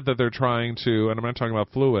 what is it that they're trying to, and I'm not talking about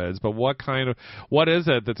fluids, but what is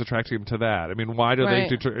it that's attracting them to that? I mean, why do they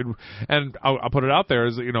do, and I'll put it out there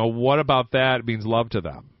is, you know, what about that means love to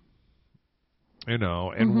them? You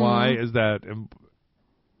know, and why is that?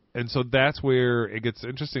 And so that's where it gets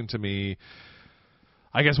interesting to me.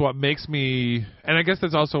 I guess what makes me, and I guess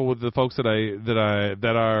that's also with the folks that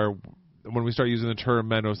are, when we start using the term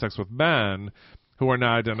men who have sex with men, who are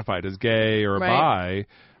not identified as gay or bi,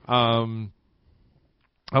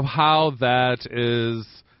 of how that is,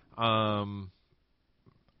 and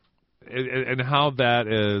how that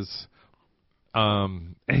is,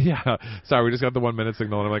 yeah. Sorry, we just got the 1 minute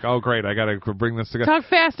signal, and I'm like, oh great, I got to bring this together. Talk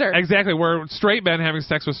faster. Exactly, we're straight men having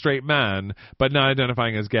sex with straight men, but not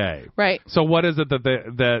identifying as gay. Right. So what is it that they're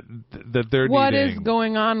what needing? What is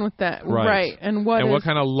going on with that? Right. And what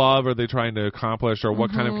kind of love are they trying to accomplish, or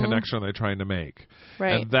what kind of connection are they trying to make?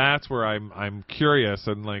 Right. And that's where I'm curious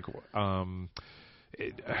and like.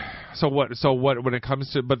 So what when it comes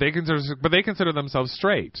to, but they consider themselves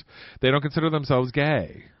straight. They don't consider themselves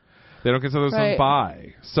gay. They don't consider themselves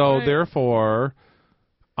bi. So therefore,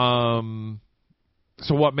 so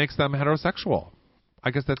what makes them heterosexual? I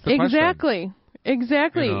guess that's the question.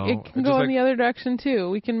 Exactly. You know, it can go in the other direction too.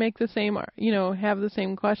 We can make the same, have the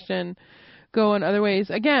same question go in other ways.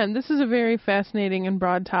 Again, this is a very fascinating and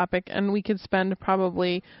broad topic, and we could spend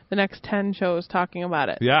probably the next 10 shows talking about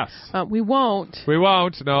it. Yes. We won't.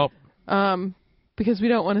 No. Because we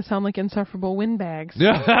don't want to sound like insufferable windbags.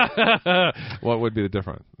 Yeah. What would be the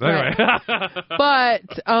difference? Anyway. Right. But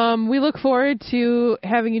we look forward to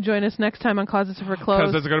having you join us next time on Closets Are for Clothes.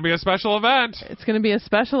 Because it's going to be a special event. It's going to be a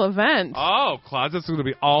special event. Oh, Closets are going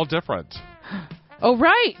to be all different. Oh,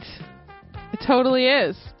 right. It totally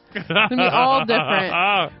is. It's going to be all different.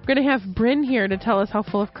 We're going to have Bryn here to tell us how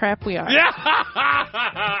full of crap we are. Yeah.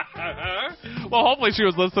 Well, hopefully she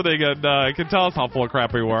was listening and can tell us how full of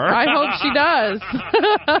crap we were. I hope she does.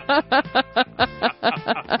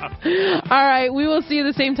 All right. We will see you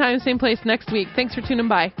the same time, same place next week. Thanks for tuning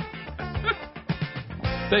by.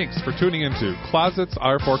 Thanks for tuning into Closets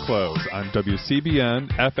Are for Clothes on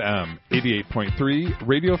WCBN FM 88.3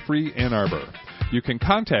 Radio Free Ann Arbor. You can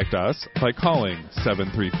contact us by calling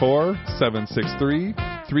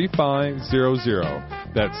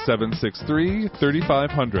 734-763-3500. That's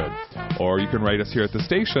 763-3500. Or you can write us here at the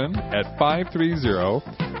station at 530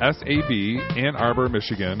 SAB, Ann Arbor,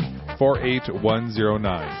 Michigan,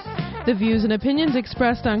 48109. The views and opinions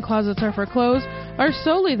expressed on Closets Are for Clothes are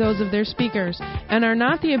solely those of their speakers and are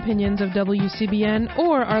not the opinions of WCBN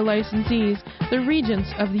or our licensees, the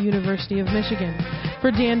Regents of the University of Michigan. For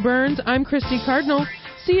Dan Burns, I'm Christy Cardinal.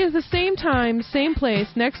 See you at the same time, same place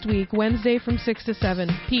next week, Wednesday from 6 to 7.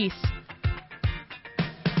 Peace.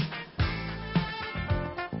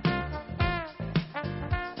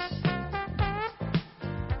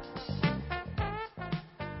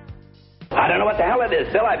 I don't know what the hell it is,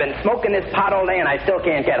 Phil. I've been smoking this pot all day and I still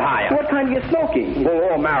can't get higher. What kind are you smoking? Well,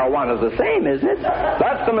 all marijuana's the same, isn't it?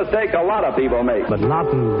 That's the mistake a lot of people make. But not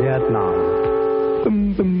in Vietnam.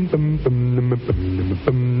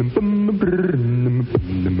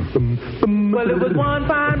 Well, it was one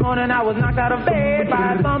fine morning I was knocked out of bed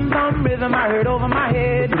by some rhythm I heard over my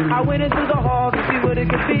head. I went into the hall to see what it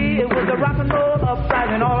could be. It was a rock and roll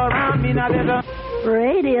uprising all around me. Now there's a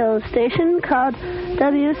radio station called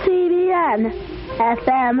WCBN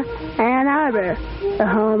FM Ann Arbor, the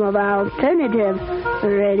home of alternative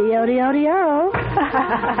radio.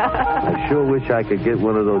 I sure wish I could get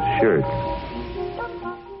one of those shirts.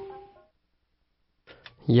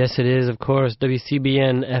 Yes, it is, of course.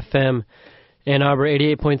 WCBN FM Ann Arbor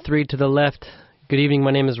 88.3 to the left. Good evening,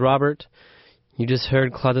 my name is Robert. You just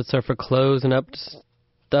heard Closets Are for Clothes, and up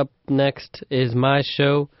next is my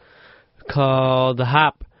show called The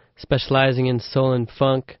Hop, specializing in soul and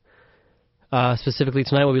funk. Specifically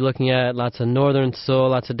tonight we'll be looking at lots of northern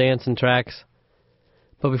soul, lots of dancing tracks.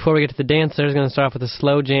 But before we get to the dancers, going to start off with a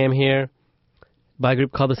slow jam here by a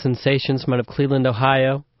group called The Sensations from out of Cleveland,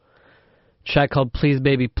 Ohio. A track called Please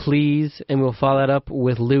Baby Please, and we'll follow that up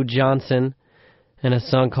with Lou Johnson and a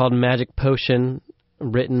song called Magic Potion,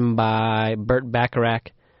 written by Burt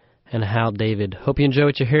Bacharach and Hal David. Hope you enjoy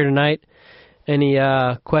what you hear tonight. Any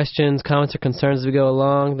questions, comments, or concerns as we go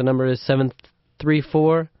along, the number is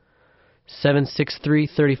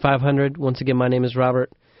 734-763-3500. Once again, my name is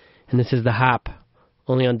Robert, and this is The Hop,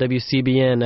 only on WCBN